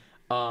them.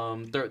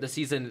 The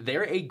season,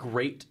 they're a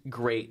great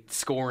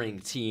scoring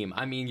team.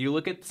 I mean, you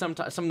look at some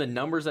of the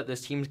numbers that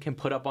this team can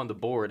put up on the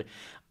board.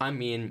 I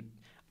mean,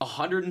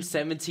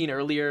 117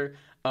 earlier,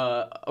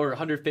 or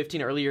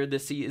 115 earlier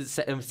this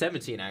season,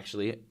 17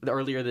 actually,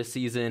 earlier this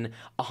season,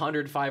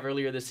 105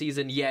 earlier this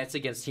season. Yeah, it's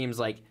against teams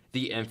like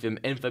the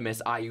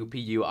infamous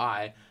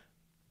IUPUI.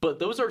 But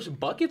those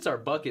buckets are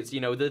buckets. You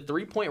know, the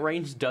 3-point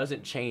range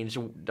doesn't change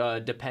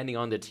depending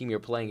on the team you're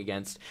playing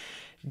against.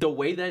 The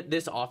way that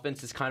this offense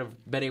has kind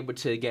of been able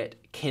to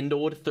get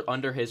kindled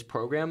under his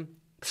program,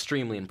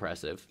 extremely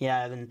impressive.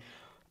 Yeah, and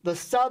the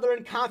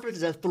Southern Conference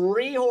is a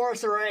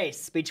 3-horse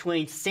race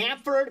between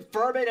Sanford,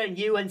 Furman, and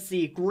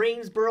UNC.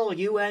 Greensboro,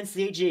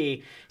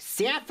 UNCG.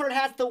 Sanford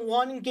has the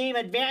 1-game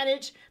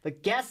advantage,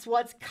 but guess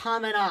what's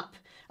coming up?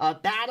 A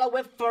battle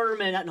with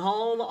Furman at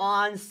home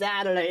on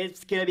Saturday.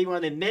 It's going to be one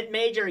of the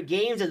mid-major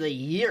games of the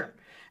year,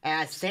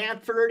 as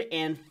Sanford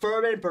and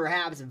Furman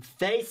perhaps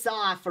face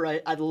off for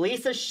at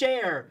least a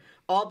share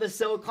of the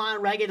SoCon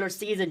regular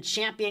season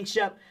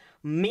championship.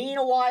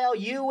 Meanwhile,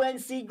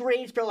 UNC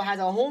Greensboro has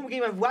a home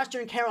game of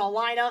Western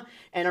Carolina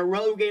and a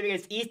road game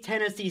against East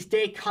Tennessee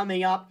State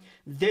coming up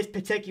this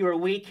particular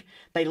week.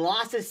 They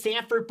lost to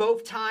Sanford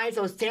both times,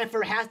 so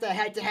Sanford has the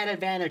head-to-head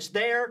advantage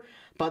there,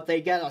 but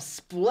they get a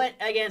split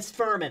against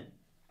Furman.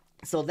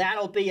 So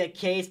that'll be a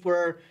case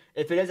where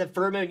if it is a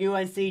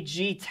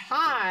Furman-UNCG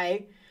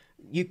tie,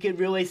 you could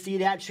really see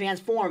that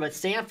transform. But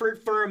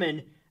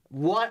Sanford-Furman,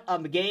 what a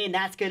game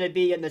that's going to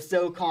be in the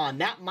SoCon.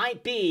 That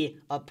might be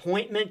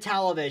appointment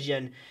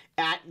television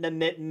at the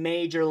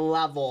mid-major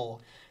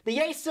level. The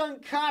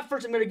ASUN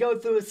Conference, I'm going to go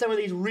through some of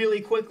these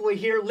really quickly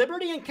here.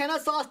 Liberty and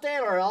Kennesaw State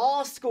are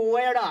all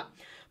squared up.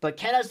 But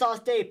Kennesaw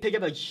State picked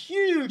up a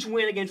huge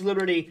win against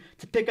Liberty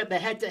to pick up the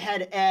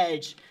head-to-head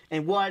edge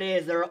in what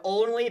is their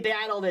only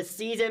battle this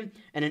season,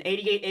 and an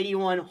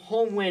 88-81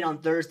 home win on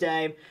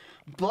Thursday.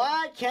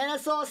 But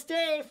Kennesaw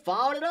State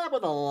followed it up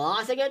with a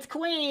loss against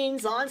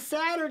Queens on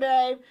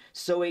Saturday.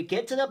 So we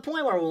get to the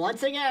point where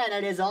once again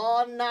it is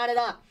all knotted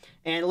up.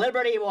 And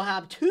Liberty will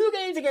have 2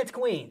 games against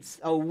Queens.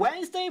 A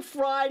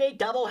Wednesday-Friday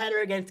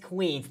doubleheader against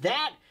Queens.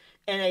 That,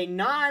 in a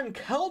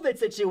non-COVID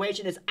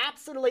situation, is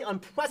absolutely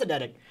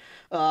unprecedented.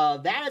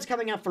 That is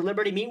coming up for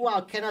Liberty.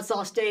 Meanwhile,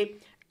 Kennesaw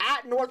State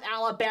at North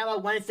Alabama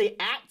Wednesday,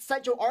 at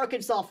Central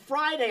Arkansas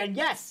Friday. And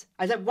yes,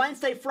 I said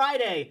Wednesday,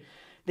 Friday.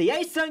 The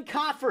ASUN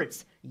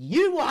Conference,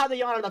 you will have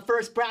the honor of the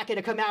first bracket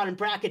to come out in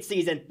bracket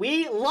season.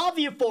 We love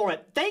you for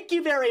it. Thank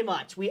you very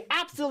much. We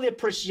absolutely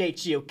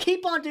appreciate you.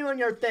 Keep on doing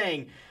your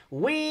thing.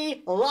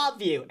 We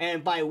love you.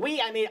 And by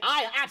we, I mean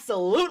I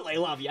absolutely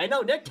love you. I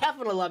know Nick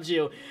definitely loves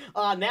you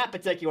on that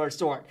particular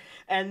sort.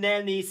 And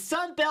then the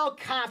Sun Belt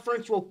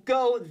Conference will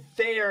go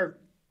there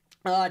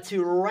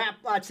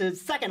to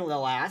second to the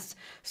last.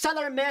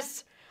 Southern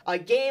Miss, a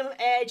game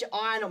edge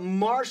on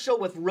Marshall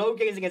with road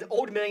games against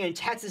Old Dominion and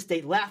Texas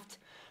State left.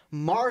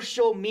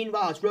 Marshall,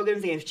 meanwhile, has road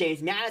games against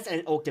James Madison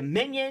and Oak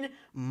Dominion.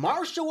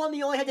 Marshall won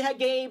the only head-to-head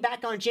game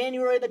back on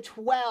January the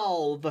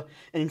 12th.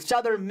 And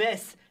Southern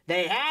Miss,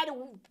 they had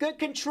good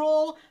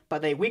control,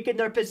 but they weakened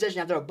their position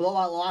after a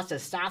blowout loss to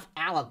South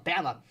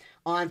Alabama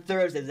on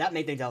Thursday. That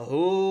made things a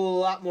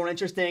whole lot more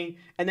interesting.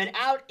 And then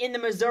out in the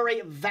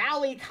Missouri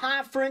Valley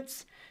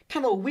Conference,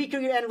 kind of weaker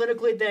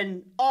analytically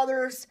than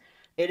others.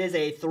 It is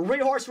a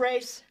 3-horse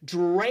race.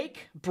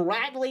 Drake,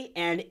 Bradley,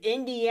 and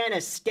Indiana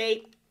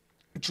State.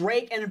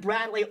 Drake and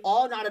Bradley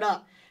all knotted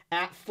up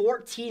at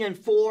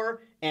 14-4.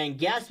 And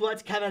guess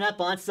what's coming up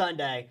on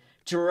Sunday?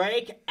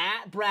 Drake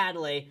at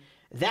Bradley.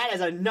 That is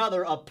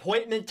another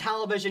appointment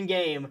television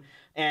game.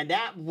 And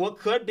that what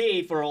could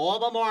be for all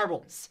the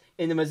marbles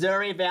in the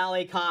Missouri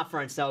Valley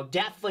Conference. So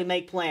definitely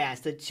make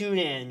plans to tune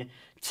in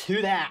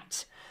to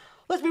that.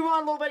 Let's move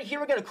on a little bit here.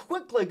 We're going to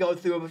quickly go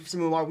through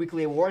some of our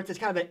weekly awards. It's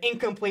kind of an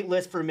incomplete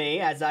list for me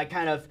as I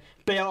kind of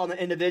bail on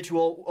the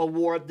individual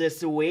award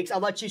this week. So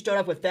I'll let you start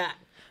off with that.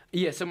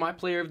 Yeah, so my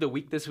player of the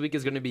week this week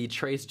is going to be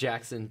Trayce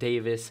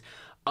Jackson-Davis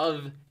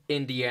of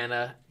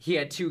Indiana. He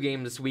had 2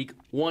 games this week,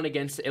 one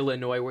against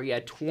Illinois where he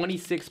had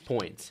 26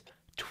 points,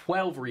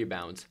 12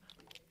 rebounds,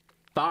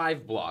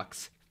 5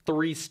 blocks,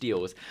 3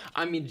 steals.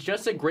 I mean,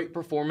 just a great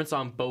performance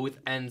on both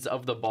ends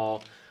of the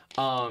ball.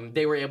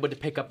 They were able to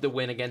pick up the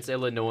win against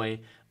Illinois.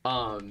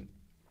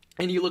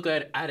 And you look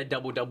at a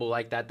double-double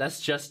like that, that's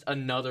just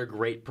another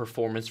great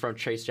performance from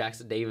Trayce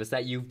Jackson-Davis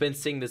that you've been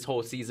seeing this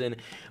whole season.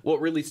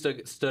 What really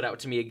stood out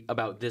to me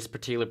about this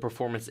particular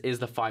performance is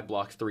the 5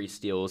 blocks, 3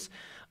 steals.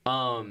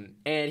 And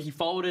he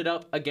followed it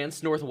up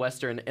against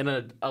Northwestern in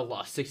a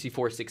loss,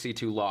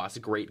 64-62 loss.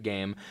 Great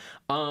game.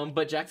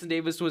 But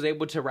Jackson-Davis was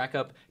able to rack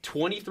up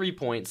 23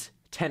 points,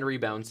 10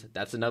 rebounds.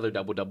 That's another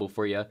double-double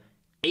for you.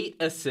 8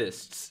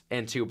 assists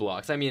and 2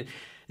 blocks. I mean,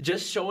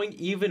 just showing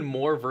even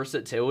more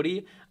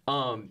versatility.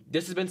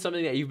 This has been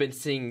something that you've been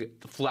seeing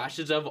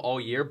flashes of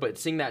all year, but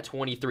seeing that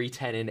 23,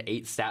 10, and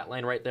 8 stat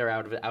line right there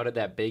out of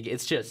that big,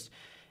 it's just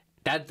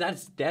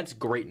that's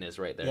greatness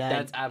right there. Yeah,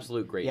 that's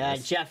absolute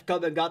greatness. Yeah, Jeff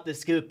Goodman got the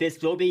scoop. This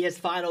will be his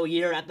final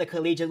year at the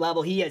collegiate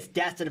level. He is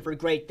destined for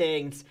great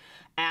things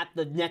at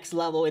the next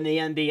level in the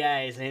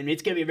NBA, and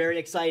it's going to be very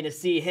exciting to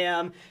see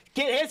him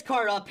get his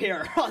card up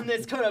here on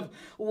this kind of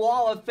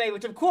wall of fame,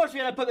 which of course we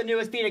had to put the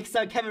newest Phoenix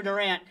Sun, Kevin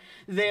Durant,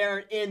 there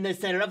in the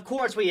center. Of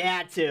course we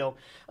had to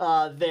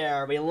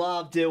there. We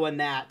love doing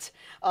that.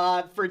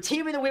 For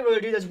Team of the Week, we're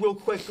going to do this real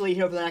quickly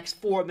here for the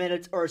next 4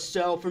 minutes or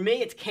so. For me,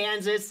 it's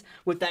Kansas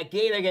with that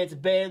game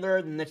against Baylor,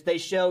 and they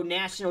show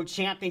national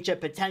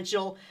championship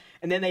potential.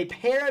 And then they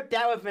pair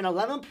that with an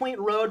 11-point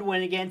road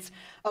win against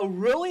a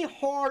really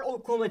hard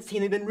Oklahoma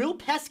team. They've been real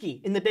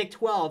pesky in the Big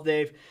 12.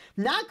 They've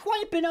not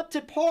quite been up to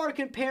par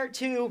compared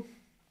to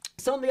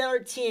some of the other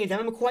teams. They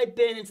haven't quite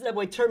been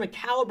NCAA tournament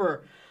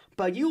caliber.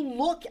 But you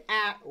look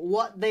at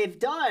what they've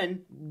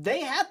done,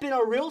 they have been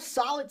a real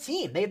solid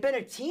team. They've been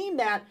a team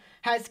that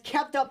has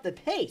kept up the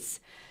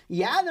pace.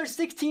 Yeah, they're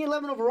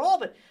 16-11 overall,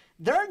 but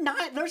they're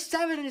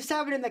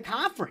 7-7 in the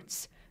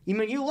conference. I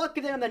mean, you look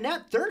at them in the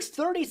net, they're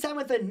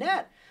 37th in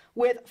net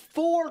with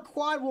 4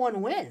 quad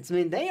 1 wins. I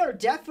mean, they are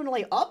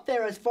definitely up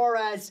there as far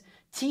as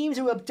teams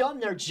who have done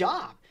their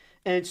job.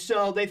 And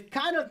so they've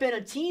kind of been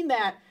a team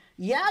that,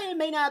 yeah, you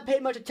may not have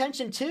paid much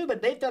attention to,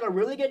 but they've done a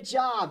really good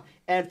job.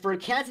 And for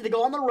Kansas to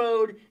go on the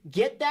road,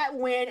 get that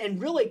win in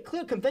really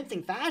clear,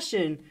 convincing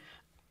fashion,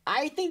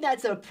 I think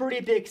that's a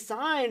pretty big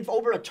sign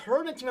over a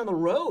tournament team on the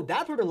road.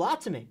 That proved a lot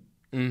to me.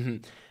 Mm-hmm.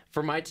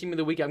 For my team of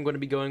the week, I'm going to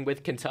be going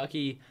with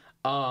Kentucky.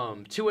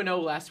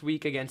 2-0 last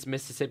week against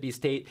Mississippi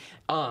State.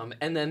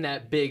 And then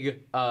that big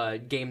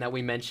game that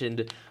we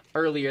mentioned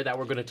earlier that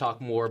we're going to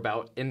talk more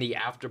about in the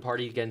after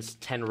party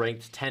against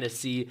 10th-ranked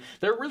Tennessee.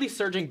 They're really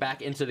surging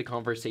back into the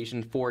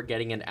conversation for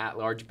getting an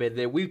at-large bid.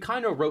 We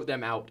kind of wrote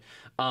them out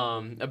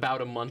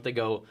about a month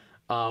ago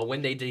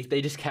when they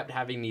just kept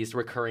having these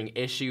recurring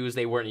issues.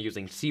 They weren't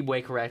using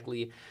Seaway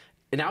correctly.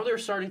 And now they're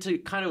starting to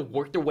kind of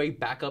work their way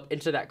back up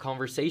into that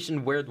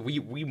conversation where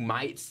we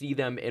might see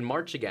them in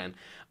March again.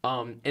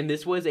 And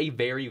this was a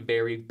very,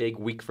 very big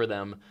week for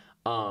them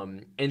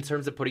in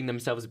terms of putting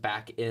themselves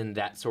back in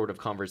that sort of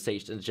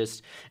conversation. It's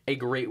just a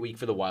great week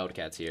for the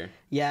Wildcats here.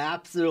 Yeah,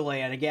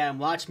 absolutely. And again,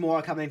 much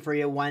more coming for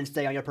you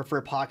Wednesday on your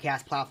preferred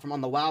podcast platform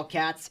on the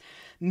Wildcats.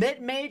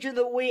 Mid-major of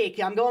the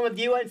week, I'm going with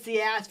UNC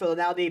Asheville.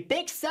 Now, the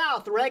Big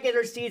South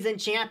regular season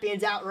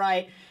champions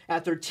outright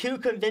after 2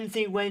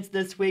 convincing wins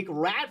this week.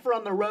 Radford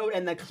on the road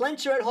and the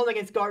clincher at home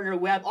against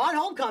Gardner-Webb on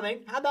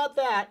homecoming. How about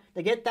that?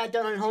 They get that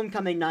done on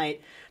homecoming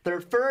night.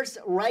 Their first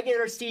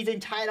regular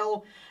season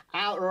title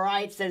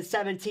outright since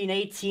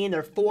 17-18.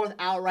 Their 4th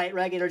outright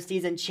regular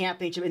season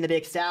championship in the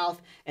Big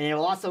South. And it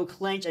will also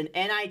clinch an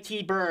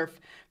NIT berth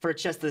for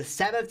just the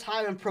 7th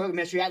time in program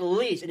history, at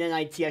least in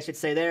NIT, I should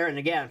say there. And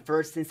again,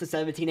 first since the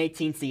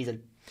 17-18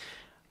 season.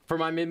 For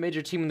my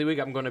mid-major team of the week,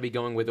 I'm going to be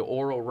going with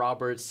Oral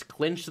Roberts.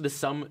 Clinched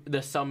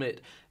the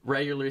Summit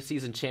regular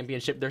season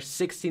championship. They're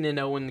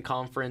 16-0 in the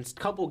conference.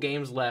 Couple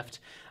games left.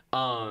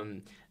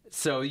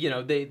 So,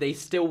 they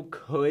still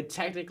could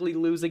technically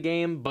lose a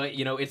game, but,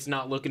 it's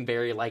not looking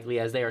very likely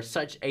as they are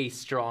such a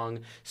strong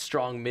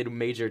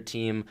mid-major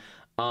team.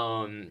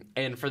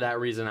 And for that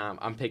reason,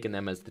 I'm picking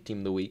them as the team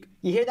of the week.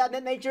 You hear that,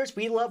 mid-majors?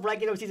 We love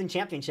regular season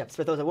championships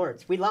with those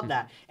awards. We love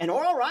that. And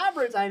Oral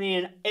Roberts, I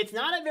mean, it's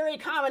not a very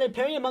common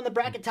opinion among the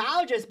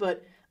bracketologists,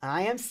 but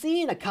I am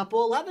seeing a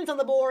couple 11s on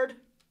the board.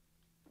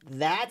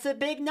 That's a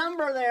big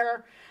number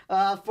there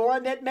for a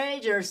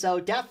mid-major,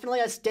 so definitely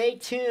a stay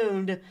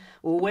tuned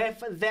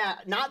with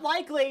that. Not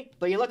likely,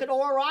 but you look at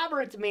Oral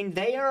Roberts, I mean,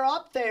 they are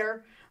up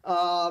there.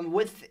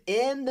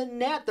 Within the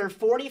net, they're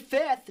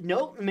 45th.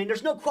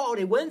 There's no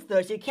quality wins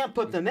though, so you can't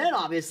put them in,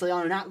 obviously,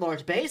 on an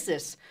at-large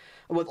basis.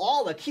 With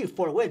all the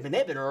Q4 wins,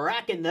 they've been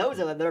racking those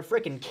up. They're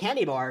freaking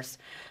candy bars.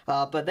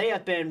 But they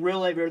have been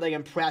really, really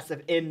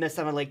impressive in the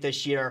Summer League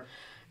this year.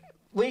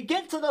 We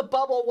get to the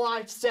Bubble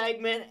Watch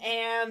segment,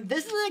 and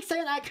this is an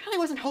segment I kind of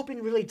wasn't hoping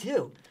to really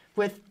do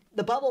with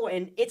the bubble,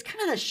 and it's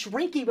kind of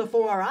shrinking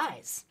before our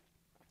eyes.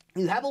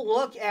 You have a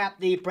look at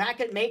the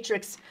bracket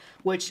matrix,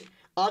 which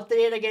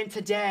updated again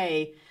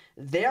today.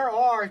 there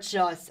are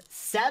just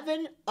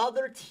 7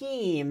 other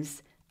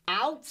teams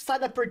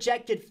outside the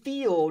projected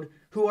field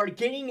who are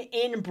getting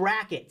in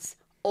brackets.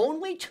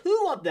 Only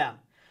 2 of them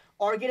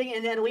are getting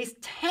in at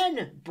least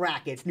 10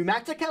 brackets. New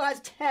Mexico has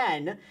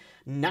 10.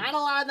 Not a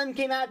lot of them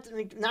came out,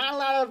 not a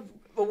lot of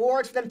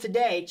awards for them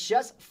today.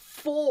 Just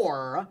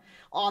 4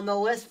 on the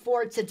list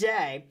for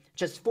today.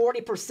 Just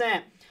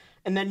 40%.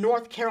 And then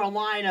North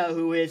Carolina,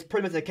 who is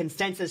pretty much the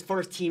consensus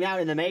first team out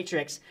in the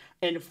Matrix,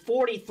 and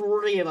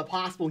 43 of a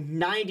possible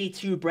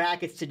 92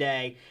 brackets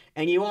today.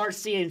 And you are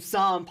seeing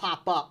some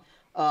pop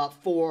up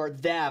for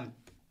them.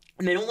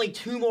 And then only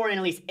 2 more in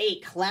at least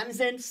 8.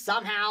 Clemson,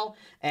 somehow,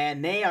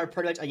 and they are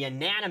pretty much a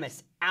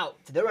unanimous out.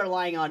 So they're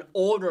relying on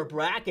older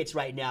brackets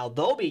right now.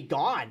 They'll be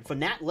gone from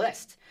that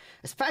list.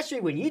 Especially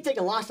when you take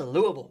a loss to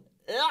Louisville.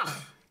 Ugh,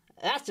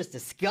 that's just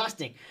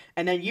disgusting.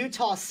 And then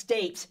Utah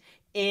State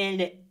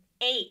in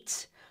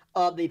 8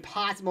 of the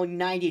possible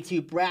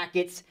 92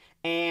 brackets,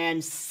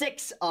 and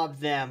 6 of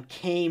them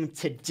came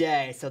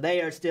today. So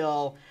they are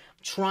still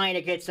trying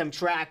to get some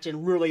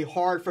traction, really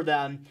hard for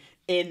them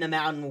in the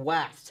Mountain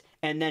West.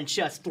 And then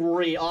just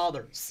 3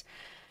 others.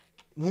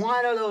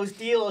 One of those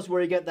deals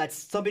where you get that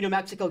Southern New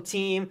Mexico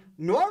team.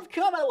 North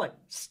Carolina, by the way,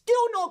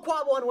 still no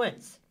quad 1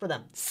 wins for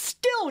them.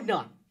 Still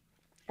none.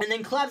 And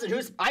then Clemson,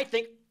 who's, I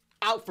think,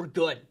 out for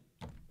good.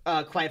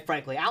 Quite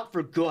frankly, out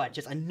for good.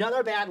 Just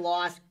another bad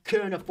loss.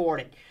 Couldn't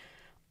afford it.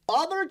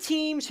 Other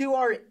teams who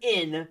are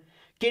in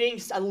getting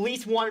at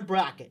least 1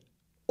 bracket.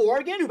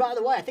 Oregon, who, by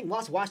the way, I think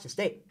lost to Washington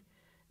State.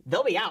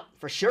 They'll be out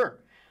for sure.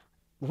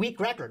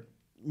 Weak record.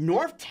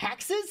 North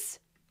Texas,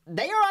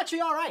 they are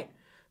actually all right.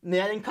 And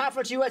in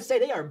Conference USA,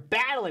 they are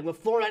battling with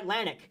Florida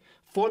Atlantic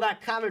for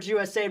that Conference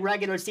USA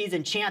regular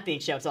season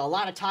championship. So a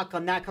lot of talk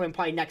on that coming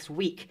probably next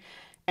week.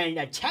 And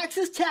a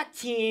Texas Tech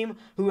team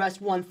who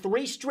has won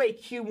 3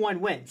 straight Q1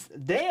 wins.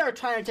 They are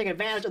trying to take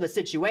advantage of the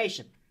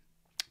situation.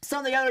 Some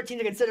of the other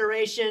teams in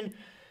consideration,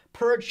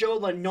 per Joe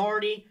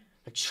Lunardi,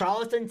 the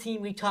Charleston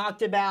team we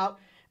talked about,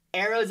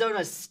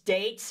 Arizona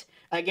State.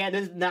 Again,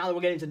 this is now that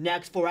we're getting to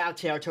next 4 out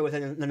territory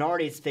within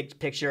Lunardi's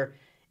picture.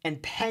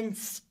 And Penn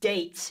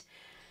State.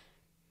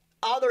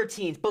 Other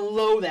teams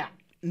below that,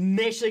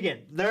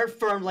 Michigan, they're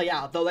firmly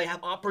out, though they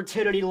have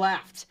opportunity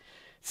left.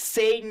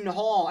 Seton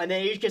Hall, and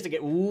then each gets to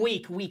get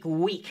weak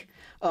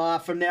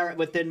from there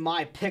within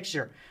my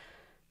picture.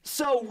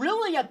 So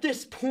really at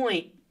this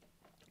point,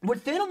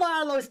 within a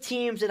lot of those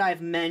teams that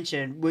I've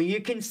mentioned, when you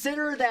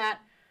consider that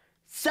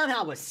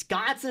somehow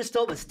Wisconsin is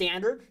still the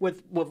standard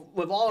with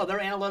all of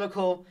their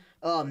analytical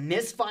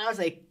misfires,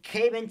 they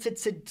came into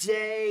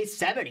today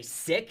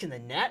 76 in the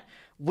net.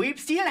 We've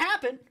seen it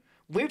happen.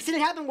 We've seen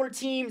it happen where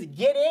teams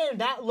get in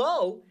that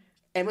low,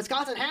 and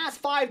Wisconsin has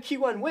 5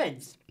 Q1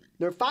 wins.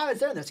 They're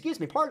 5-7, excuse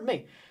me, pardon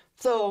me.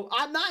 So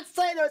I'm not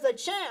saying there's a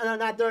chance,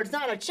 that there's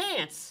not a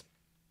chance,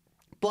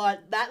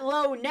 but that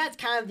low net's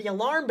kind of the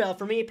alarm bell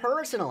for me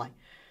personally.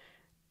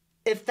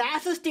 If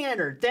that's the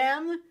standard,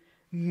 them,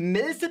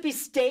 Mississippi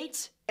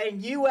State,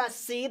 and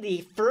USC,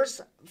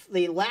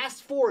 the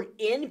last 4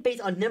 in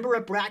based on number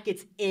of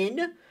brackets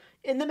in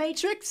the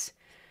Matrix.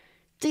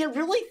 Do you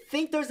really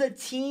think there's a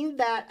team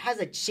that has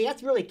a chance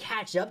to really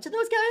catch up to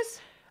those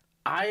guys?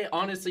 I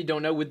honestly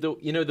don't know. With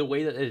the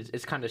way that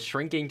it's kind of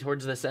shrinking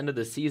towards this end of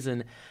the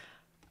season,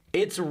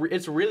 it's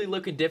really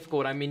looking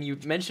difficult. I mean, you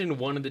mentioned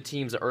one of the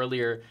teams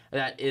earlier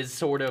that is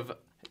sort of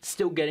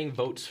still getting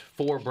votes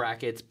for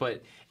brackets,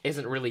 but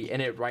isn't really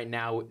in it right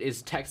now.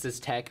 Is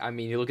Texas Tech? I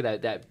mean, you look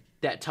at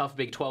that tough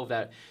Big 12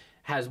 that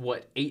has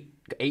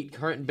eight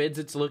current bids.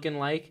 It's looking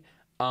like.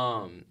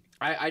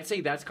 I'd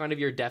say that's kind of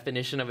your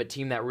definition of a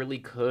team that really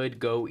could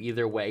go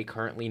either way.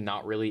 Currently,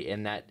 not really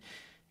in that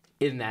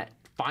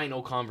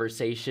final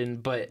conversation,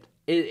 but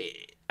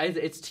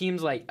it's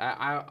teams like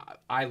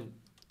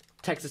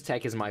Texas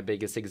Tech is my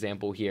biggest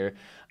example here,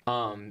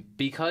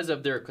 because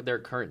of their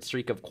current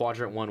streak of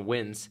Quadrant 1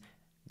 wins.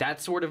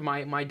 That's sort of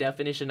my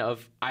definition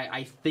of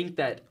I think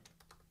that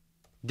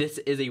this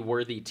is a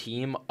worthy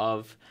team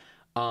of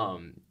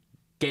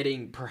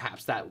getting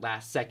perhaps that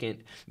last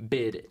second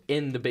bid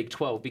in the Big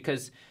 12,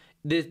 because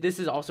this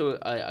is also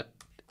a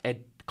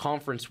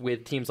conference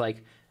with teams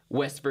like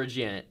West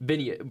Virginia,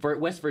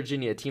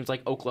 teams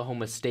like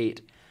Oklahoma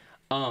State,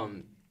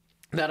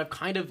 that have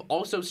kind of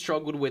also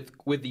struggled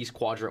with these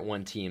Quadrant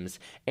 1 teams.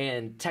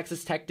 And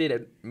Texas Tech did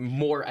it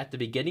more at the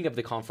beginning of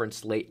the conference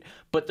slate,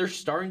 but they're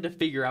starting to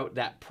figure out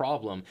that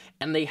problem.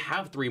 And they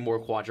have 3 more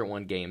Quadrant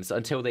 1 games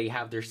until they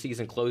have their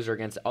season closer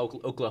against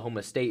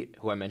Oklahoma State,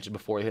 who I mentioned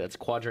before. That's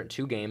Quadrant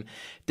 2 game.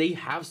 They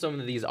have some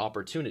of these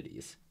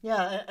opportunities.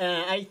 Yeah,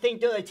 I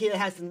think the team that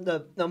has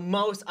the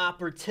most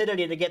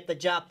opportunity to get the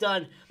job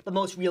done, the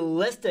most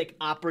realistic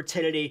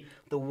opportunity,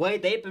 the way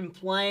they've been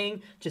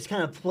playing, just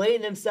kind of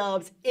playing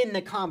themselves in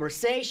the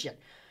conversation.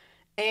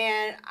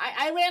 And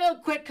I ran a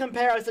quick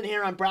comparison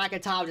here on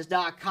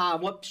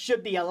Bracketologist.com, what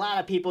should be a lot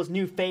of people's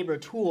new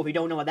favorite tool, if you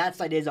don't know what that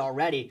site is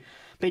already,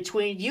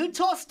 between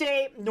Utah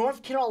State,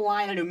 North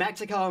Carolina, New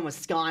Mexico, and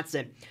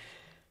Wisconsin.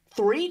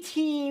 3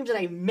 teams that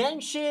I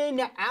mentioned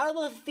out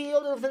of the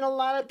field within a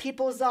lot of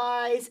people's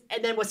eyes,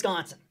 and then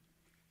Wisconsin.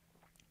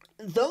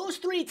 those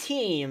three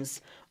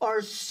teams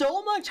are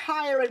so much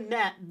higher in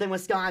net than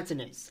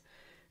Wisconsin is.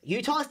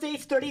 Utah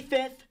State's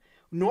 35th,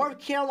 North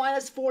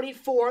Carolina's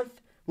 44th.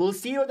 We'll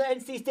see where the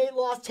NC State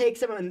loss takes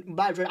them. And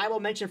I will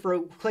mention for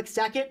a quick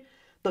second,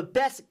 the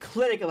best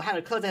clinic of how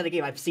to close out a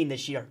game I've seen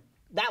this year.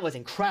 That was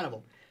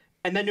incredible.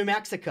 And then New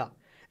Mexico.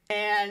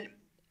 And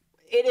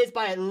it is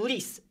by at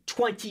least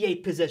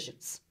 28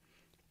 positions.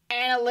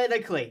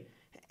 Analytically,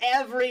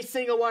 every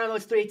single one of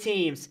those three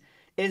teams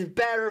is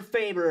better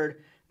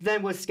favored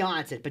than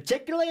Wisconsin,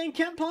 particularly in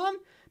KenPom,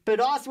 but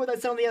also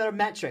with some of the other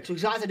metrics.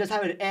 Wisconsin does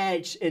have an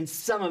edge in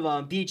some of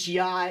them,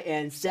 BGI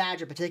and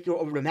SAG in particular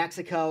over New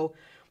Mexico.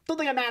 Don't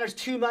think it matters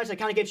too much. It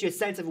kind of gives you a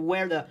sense of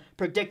where the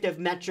predictive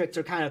metrics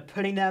are kind of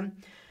putting them.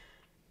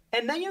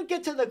 And then you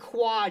get to the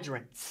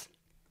quadrants.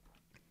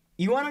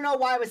 You want to know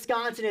why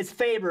Wisconsin is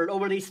favored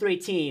over these three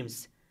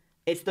teams?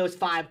 It's those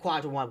 5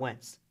 quadrant 1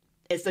 wins.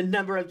 It's the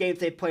number of games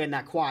they play in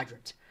that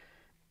quadrant.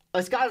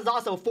 Wisconsin is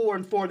also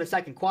 4-4 in the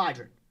second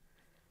quadrant.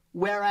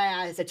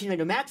 Whereas a team like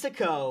New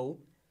Mexico,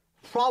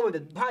 probably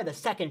the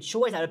second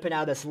choice I'd have put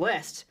out of this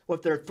list,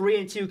 with their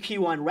 3-2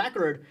 Q1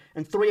 record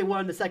and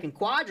 3-1 in the second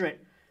quadrant,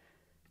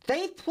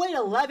 they've played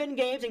 11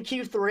 games in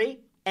Q3,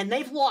 and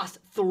they've lost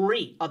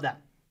 3 of them.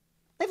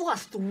 They've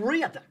lost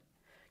 3 of them.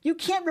 You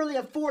can't really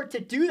afford to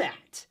do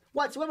that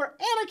whatsoever.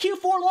 And a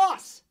Q4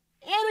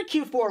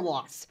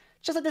 loss.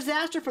 Just a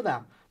disaster for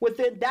them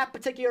within that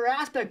particular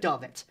aspect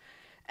of it.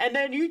 And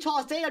then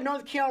Utah State and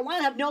North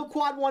Carolina have no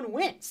quad 1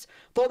 wins,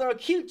 though their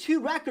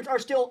Q2 records are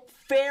still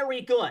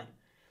very good.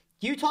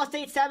 Utah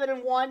State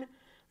 7-1,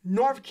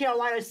 North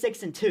Carolina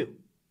 6-2.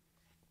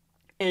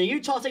 And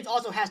Utah State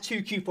also has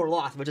 2 Q4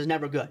 losses, which is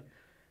never good.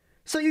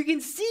 So you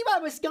can see why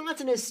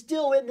Wisconsin is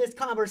still in this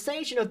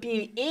conversation of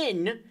being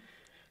in,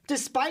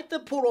 despite the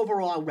poor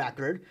overall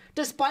record,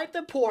 despite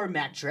the poor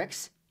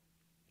metrics.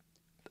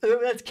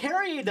 That's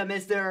carrying them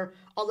as their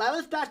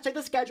 11th best strength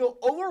of schedule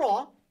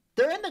overall.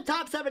 They're in the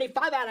top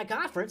 75 out of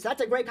conference.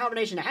 That's a great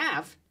combination to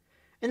have.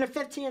 And they're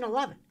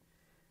 15-11.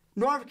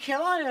 North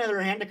Carolina, on the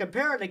other hand, to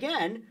compare it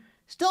again,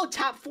 still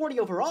top 40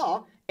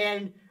 overall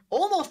and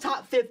almost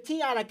top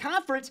 15 out of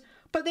conference,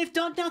 but they've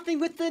done nothing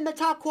within the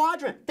top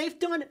quadrant. They've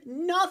done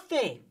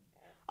nothing.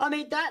 I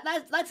mean,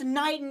 that's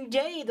night and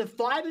day. The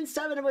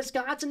 5-7 of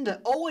Wisconsin,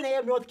 the 0-8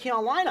 of North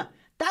Carolina.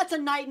 That's a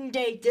night and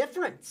day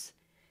difference.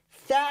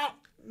 That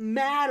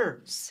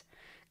matters.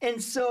 And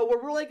so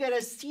we're really going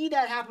to see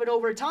that happen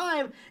over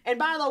time. And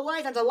by the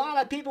way, since a lot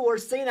of people were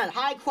saying that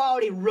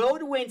high-quality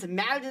road wins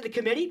matter to the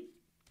committee,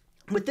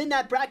 within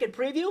that bracket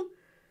preview,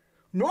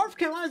 North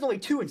Carolina's only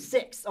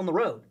 2-6 on the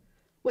road.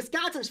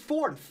 Wisconsin's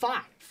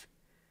 4-5.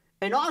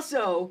 And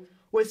also,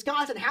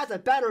 Wisconsin has a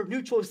better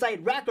neutral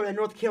site record than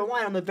North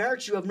Carolina on the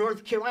virtue of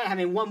North Carolina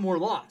having 1 more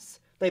loss.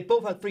 They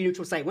both have 3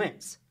 neutral site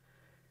wins.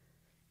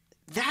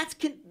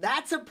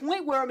 That's a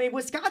point where, I mean,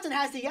 Wisconsin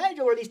has the edge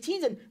over these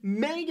teams in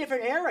many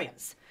different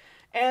areas.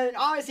 And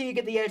obviously you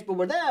get the edge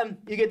over them,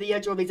 you get the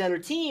edge over these other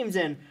teams,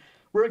 and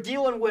we're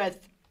dealing with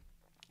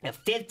a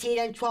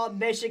 15-12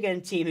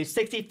 Michigan team who's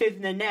 65th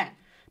in the net.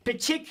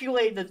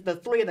 Particularly the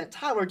 3 at the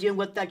top, we're dealing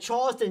with that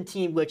Charleston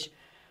team, which,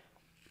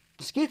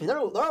 excuse me, they're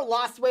a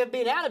lost way of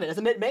being out of it as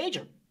a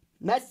mid-major.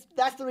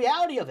 That's the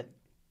reality of it.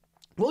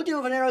 We'll deal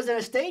with an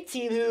Arizona State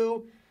team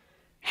who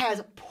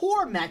has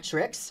poor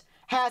metrics,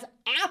 has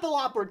ample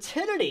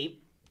opportunity,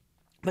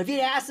 but if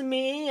you'd asked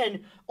me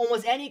and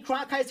almost any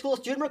Cronk High School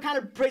student, we're kind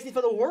of bracing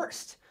for the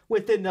worst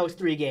within those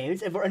 3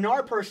 games, in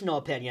our personal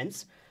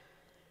opinions.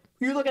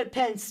 You look at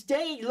Penn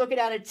State, you're looking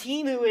at a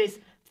team who is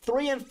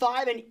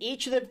 3-5 in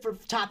each of the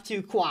top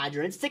 2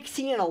 quadrants,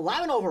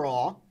 16-11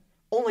 overall,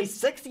 only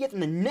 60th in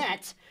the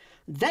net.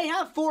 They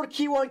have 4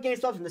 Q1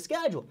 games left in the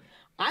schedule.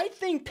 I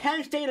think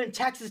Penn State and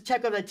Texas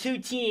Tech are the 2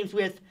 teams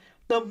with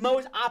the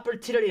most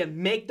opportunity to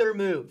make their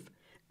move.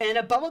 And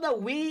a bubble that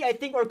I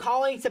think we're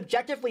calling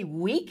subjectively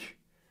weak,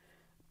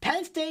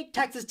 Penn State,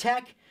 Texas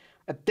Tech,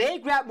 if they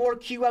grab more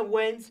Q1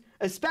 wins,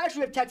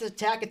 especially with Texas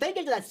Tech, if they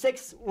get to that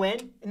 6th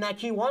win in that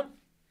Q1,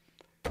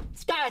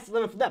 sky's the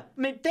limit for them.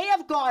 I mean, they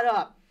have got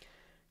up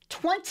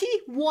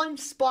 21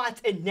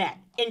 spots in net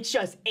in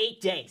just 8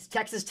 days,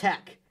 Texas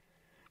Tech.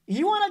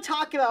 You want to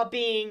talk about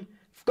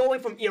going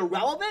from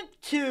irrelevant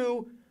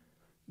to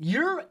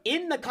you're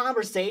in the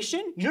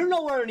conversation. You're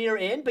nowhere near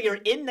in, but you're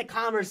in the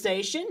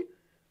conversation.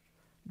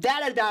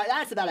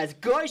 That's about as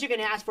good as you can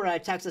ask for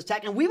at Texas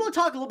Tech. And we will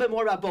talk a little bit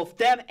more about both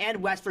them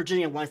and West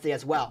Virginia Wednesday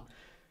as well.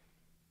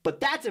 But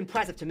that's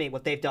impressive to me,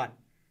 what they've done.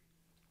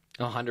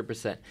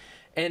 100%.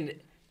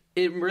 And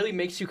it really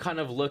makes you kind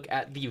of look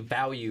at the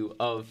value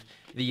of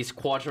these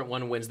quadrant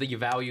 1 wins, the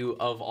value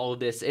of all of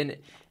this. And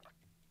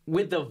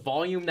with the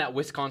volume that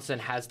Wisconsin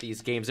has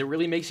these games, it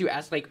really makes you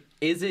ask, like,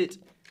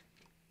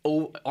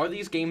 are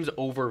these games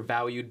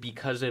overvalued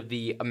because of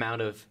the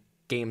amount of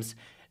games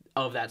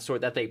of that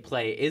sort that they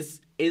play? Is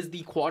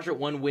the quadrant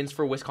 1 wins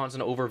for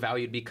Wisconsin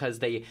overvalued because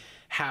they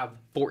have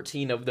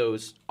 14 of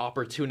those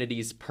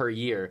opportunities per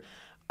year?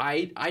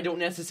 I don't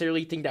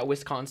necessarily think that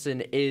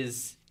Wisconsin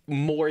is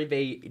more of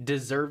a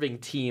deserving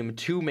team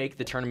to make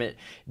the tournament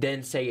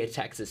than, say, a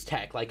Texas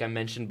Tech, like I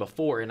mentioned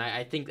before. And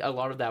I think a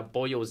lot of that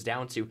boils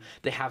down to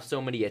they have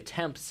so many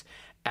attempts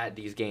at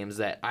these games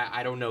that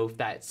I don't know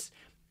if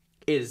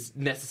is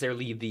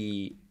necessarily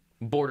the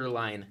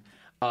borderline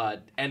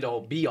end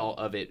all be all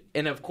of it.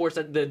 And of course,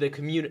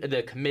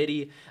 the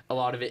committee, a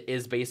lot of it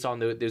is based on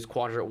those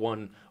quadrant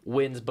one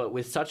wins. But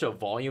with such a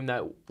volume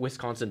that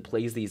Wisconsin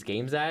plays these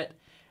games at,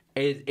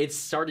 it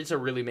started to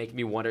really make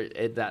me wonder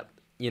that,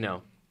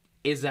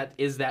 is that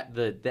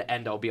the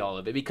end all be all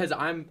of it? Because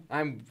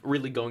I'm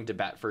really going to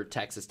bat for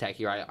Texas Tech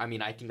here. I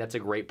mean, I think that's a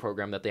great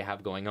program that they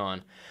have going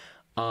on.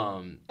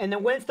 And the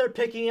wins they're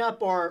picking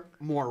up are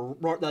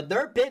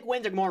their big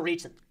wins are more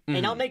recent. Mm-hmm.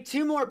 And I'll make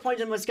 2 more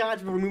points on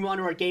Wisconsin before we move on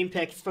to our game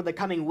picks for the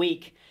coming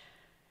week.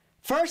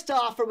 First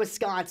off, for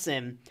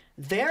Wisconsin,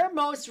 their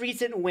most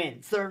recent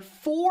wins, their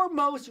 4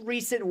 most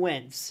recent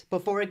wins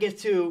before it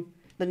gets to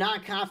the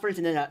non-conference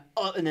and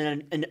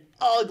then an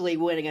ugly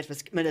win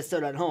against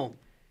Minnesota at home.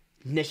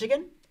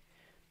 Michigan,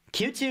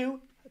 Q2,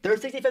 they're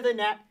 65th in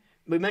net.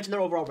 We mentioned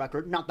their overall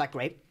record, not that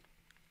great.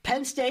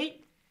 Penn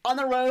State, on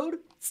the road,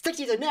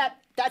 60th in net.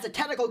 That's a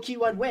technical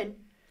Q1 win.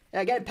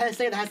 And again, Penn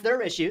State has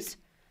their issues.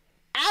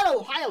 At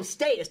Ohio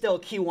State is still a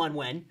Q1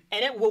 win,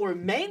 and it will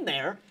remain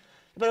there.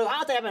 But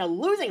Ohio State having a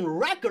losing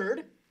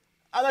record,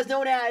 otherwise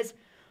known as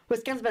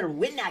Wisconsin better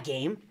win that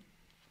game.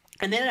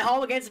 And then at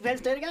home against Penn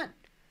State again.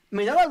 I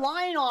mean, they're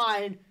relying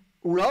on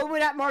road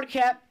win at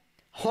Marquette,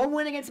 home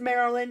win against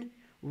Maryland,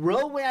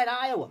 road win at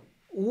Iowa.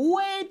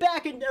 Way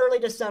back in early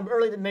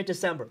to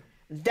mid-December.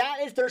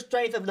 That is their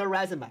strength of their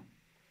resume.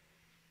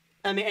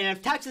 I mean, and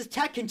if Texas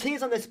Tech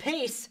continues on this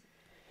pace,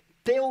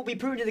 they will be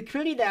proving to the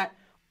community that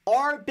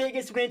our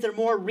biggest wins are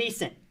more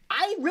recent.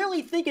 I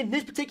really think in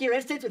this particular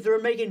instance, if they're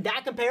making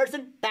that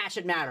comparison, that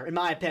should matter, in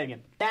my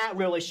opinion. That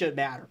really should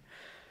matter.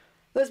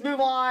 Let's move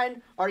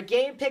on. Our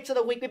game picks of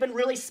the week. We've been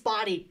really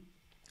spotty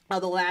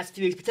the last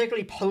few weeks,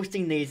 particularly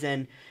posting these,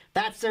 and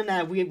that's something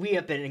that we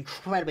have been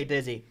incredibly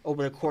busy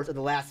over the course of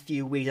the last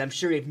few weeks. I'm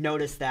sure you've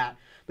noticed that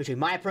between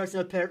my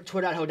personal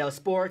Twitter at Hodel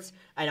Sports.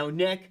 I know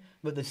Nick,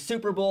 with the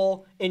Super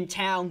Bowl in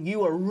town,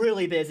 you are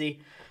really busy.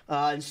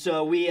 And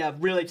so we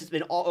have really just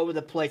been all over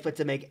the place. But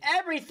to make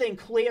everything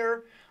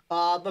clear,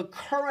 the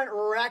current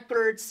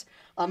records,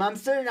 I'm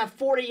sitting at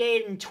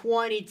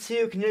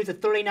 48-22, continues at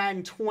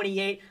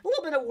 39-28. A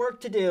little bit of work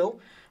to do.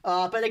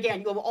 But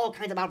again, you have all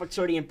kinds of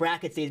opportunity in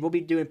bracket season. We'll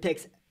be doing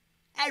picks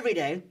every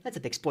day. That's a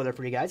big spoiler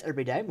for you guys.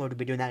 Every day. We'll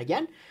be doing that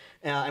again.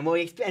 And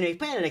we plan to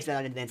extend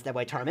that into the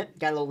NCAA tournament.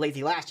 Got a little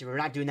lazy last year. We're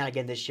not doing that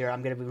again this year.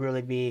 I'm going to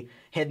really be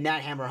hitting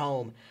that hammer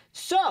home.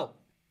 So,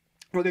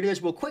 we're going to do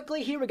this real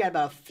quickly here. We got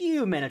about a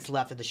few minutes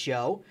left of the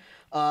show.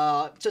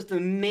 Just the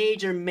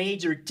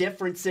major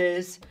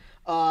differences.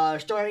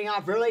 Starting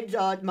off early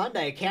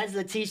Monday, Kansas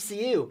at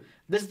TCU.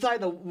 This is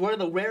like one of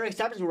the rare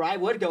exceptions where I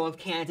would go with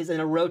Kansas in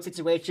a road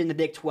situation in the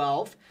Big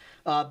 12.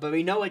 But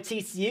we know what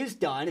TCU's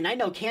done, and I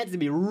know Kansas would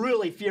be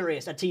really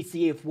furious at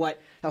TCU for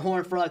what the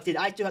Horned Frogs did.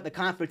 I still have the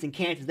confidence in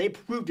Kansas. They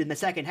proved in the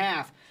second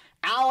half,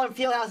 Allen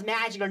Fieldhouse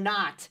magic or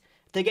not,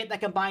 to get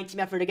that combined team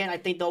effort again. I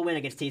think they'll win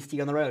against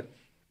TCU on the road.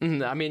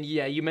 I mean,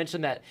 yeah, you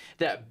mentioned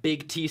that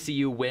big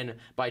TCU win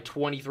by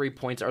 23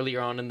 points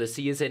earlier on in the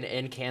season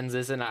in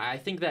Kansas, and I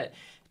think that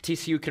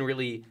TCU can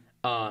really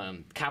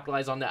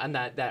capitalize on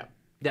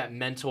that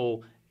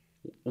mental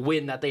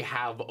win that they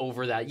have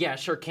over that. Yeah,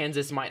 sure,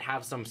 Kansas might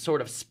have some sort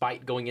of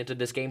spite going into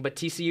this game, but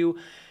TCU,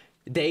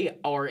 they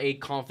are a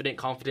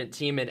confident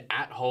team, and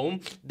at home,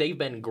 they've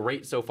been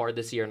great so far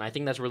this year, and I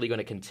think that's really going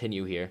to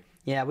continue here.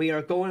 Yeah, we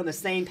are going on the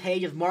same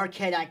page of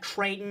Marquette at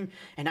Creighton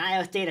and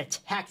Iowa State at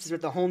Texas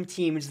with the home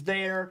teams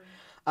there.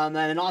 And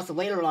then also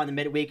later on in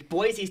the midweek,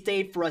 Boise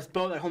State for us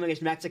both at home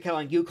against Mexico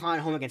and UConn at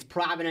home against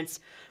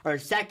Providence. Our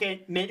second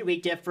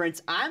midweek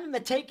difference. I'm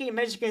taking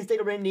Michigan State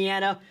over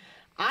Indiana.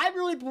 I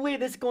really believe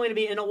this is going to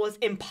be an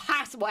almost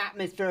impossible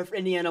atmosphere for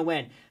Indiana to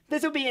win.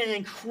 This will be an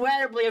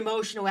incredibly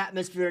emotional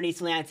atmosphere in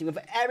East Lansing with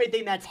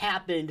everything that's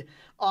happened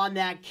on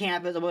that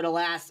campus over the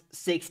last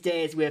 6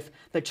 days with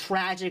the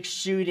tragic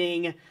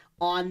shooting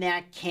on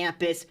that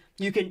campus.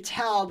 You can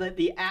tell that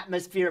the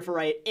atmosphere for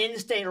an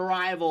in-state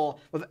rival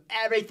with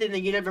everything the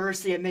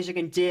University of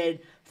Michigan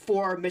did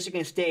for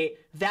Michigan State,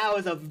 that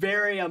was a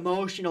very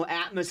emotional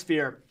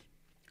atmosphere.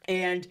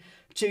 And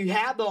to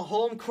have the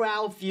home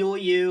crowd fuel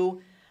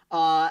you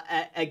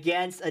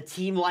against a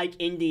team like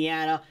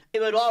Indiana,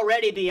 it would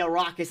already be a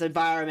raucous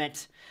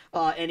environment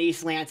in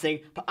East Lansing.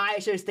 But I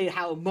should state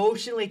how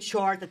emotionally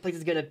charged the place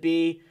is going to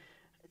be.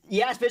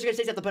 Yes, Michigan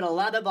State's have to put a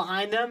lot of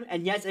behind them,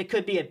 and yes, it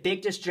could be a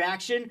big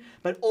distraction,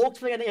 but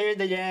ultimately at the end of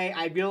the day,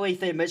 I really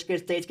think Michigan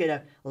State's going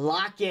to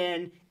lock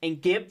in and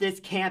give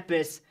this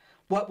campus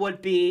what would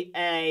be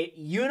a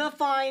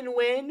unifying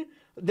win.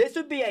 This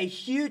would be a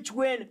huge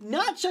win,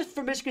 not just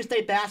for Michigan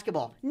State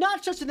basketball,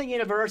 not just for the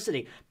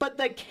university, but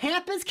the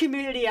campus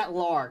community at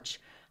large.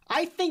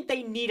 I think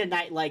they need a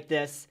night like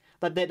this,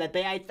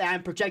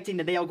 I'm projecting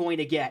that they are going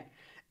to get.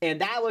 And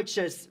that would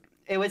just,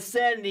 it would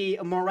send the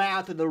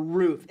morale to the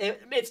roof.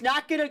 It's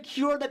not going to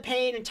cure the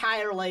pain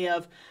entirely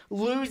of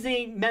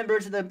losing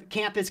members of the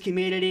campus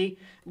community,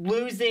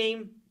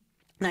 losing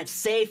that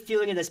safe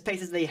feeling in the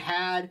spaces they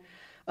had.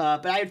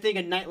 But I would think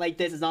a night like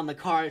this is on the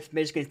cards for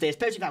Michigan State,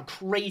 especially with how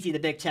crazy the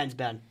Big Ten's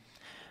been.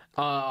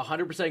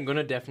 100% going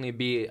to definitely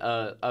be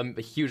a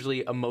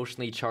hugely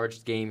emotionally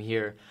charged game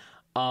here.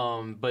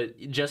 But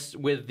just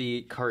with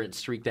the current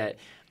streak that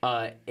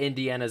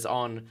Indiana's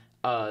on,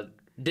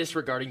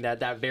 disregarding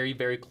that very,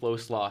 very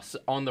close loss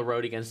on the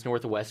road against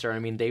Northwestern, I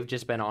mean, they've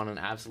just been on an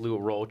absolute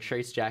roll.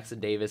 Trace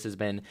Jackson Davis has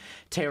been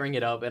tearing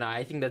it up, and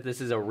I think that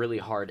this is a really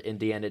hard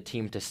Indiana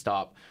team to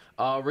stop,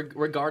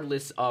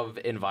 regardless of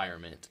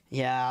environment.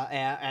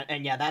 Yeah,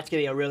 and yeah, that's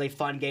going to be a really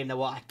fun game to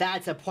watch.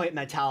 That's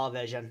appointment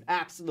television.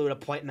 Absolute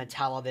appointment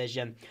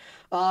television.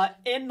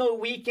 In the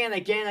weekend,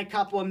 again, a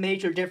couple of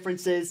major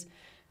differences.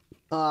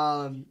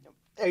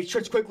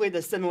 Just quickly,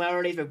 the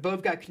similarities. We've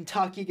both got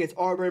Kentucky against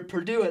Auburn,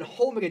 Purdue at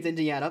home against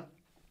Indiana.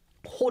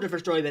 Whole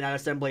different story than at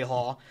Assembly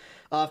Hall.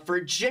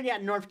 Virginia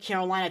at North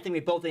Carolina. I think we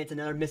both think it's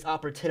another missed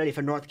opportunity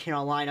for North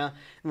Carolina.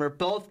 And we're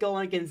both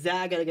going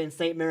Gonzaga against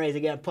St. Mary's.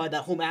 Again, probably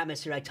that home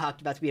atmosphere I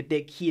talked about to be a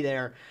big key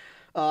there.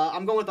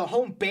 I'm going with the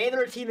home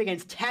Baylor team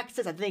against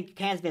Texas. I think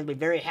Kansas fans will be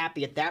very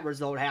happy if that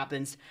result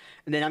happens.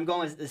 And then I'm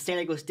going with the San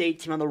Diego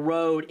State team on the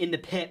road in the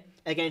pit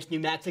against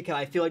New Mexico.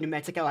 I feel like New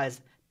Mexico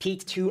has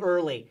peaked too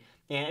early.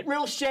 And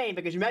real shame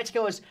because New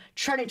Mexico is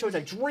trending towards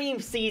a dream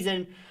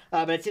season,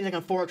 but it seems like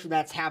unfortunately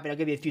that's happened. I'll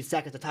give you a few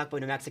seconds to talk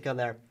about New Mexico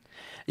there.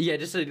 Yeah,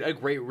 just a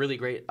great, really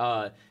great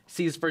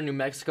season for New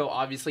Mexico.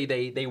 Obviously,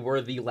 they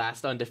were the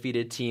last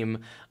undefeated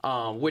team,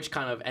 which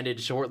kind of ended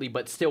shortly,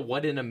 but still,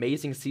 what an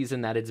amazing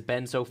season that it's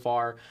been so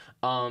far.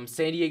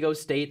 San Diego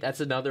State,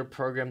 that's another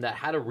program that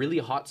had a really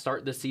hot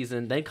start this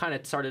season, then kind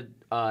of started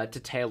to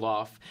tail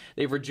off.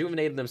 They've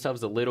rejuvenated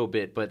themselves a little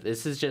bit, but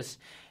this is just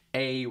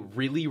a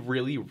really,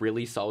 really,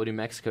 really solid New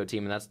Mexico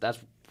team, and that's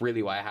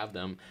really why I have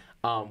them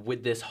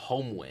with this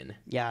home win.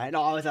 Yeah, and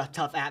always a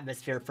tough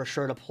atmosphere for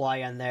sure to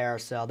play in there.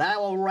 So that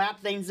will wrap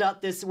things up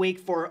this week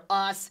for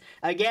us.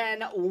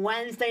 Again,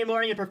 Wednesday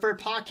morning, your preferred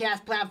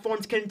podcast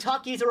platforms,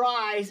 Kentucky's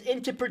rise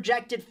into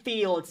projected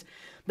fields.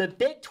 The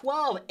Big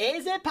 12,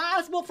 is it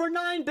possible for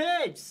 9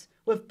 bids?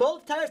 With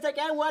both Texas Tech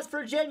and West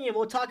Virginia,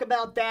 we'll talk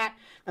about that,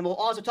 and we'll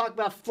also talk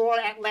about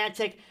Florida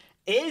Atlantic.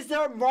 Is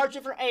their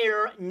margin for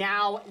error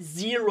now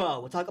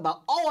 0? We'll talk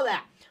about all of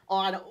that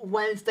on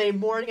Wednesday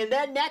morning. And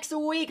then next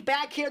week,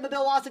 back here in the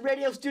Bill Austin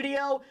Radio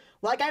Studio,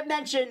 like I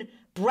mentioned,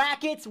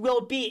 brackets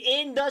will be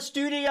in the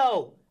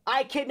studio.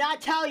 I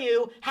cannot tell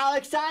you how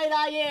excited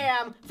I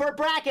am for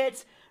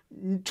brackets,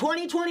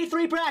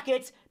 2023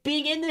 brackets,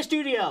 being in the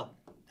studio.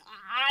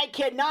 I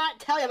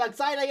cannot tell you how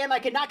excited I am. I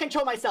cannot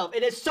control myself.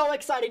 It is so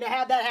exciting to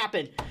have that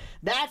happen.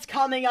 That's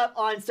coming up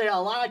on sale.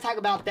 A lot of talk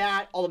about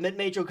that, all the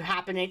mid-major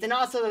happenings, and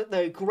also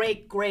the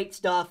great, great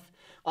stuff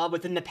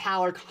within the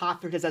Power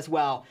Conferences as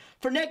well.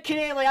 For Nick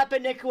Canelli up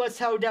at Nicholas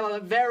Hodel, a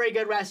very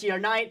good rest of your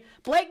night.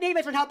 Blake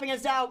Nevis been helping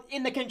us out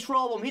in the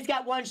control room. He's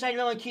got one shiny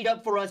million keyed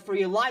up for us for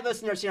you live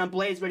listeners here on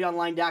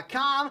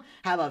BlazeRadioOnline.com.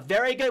 Have a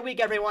very good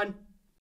week, everyone.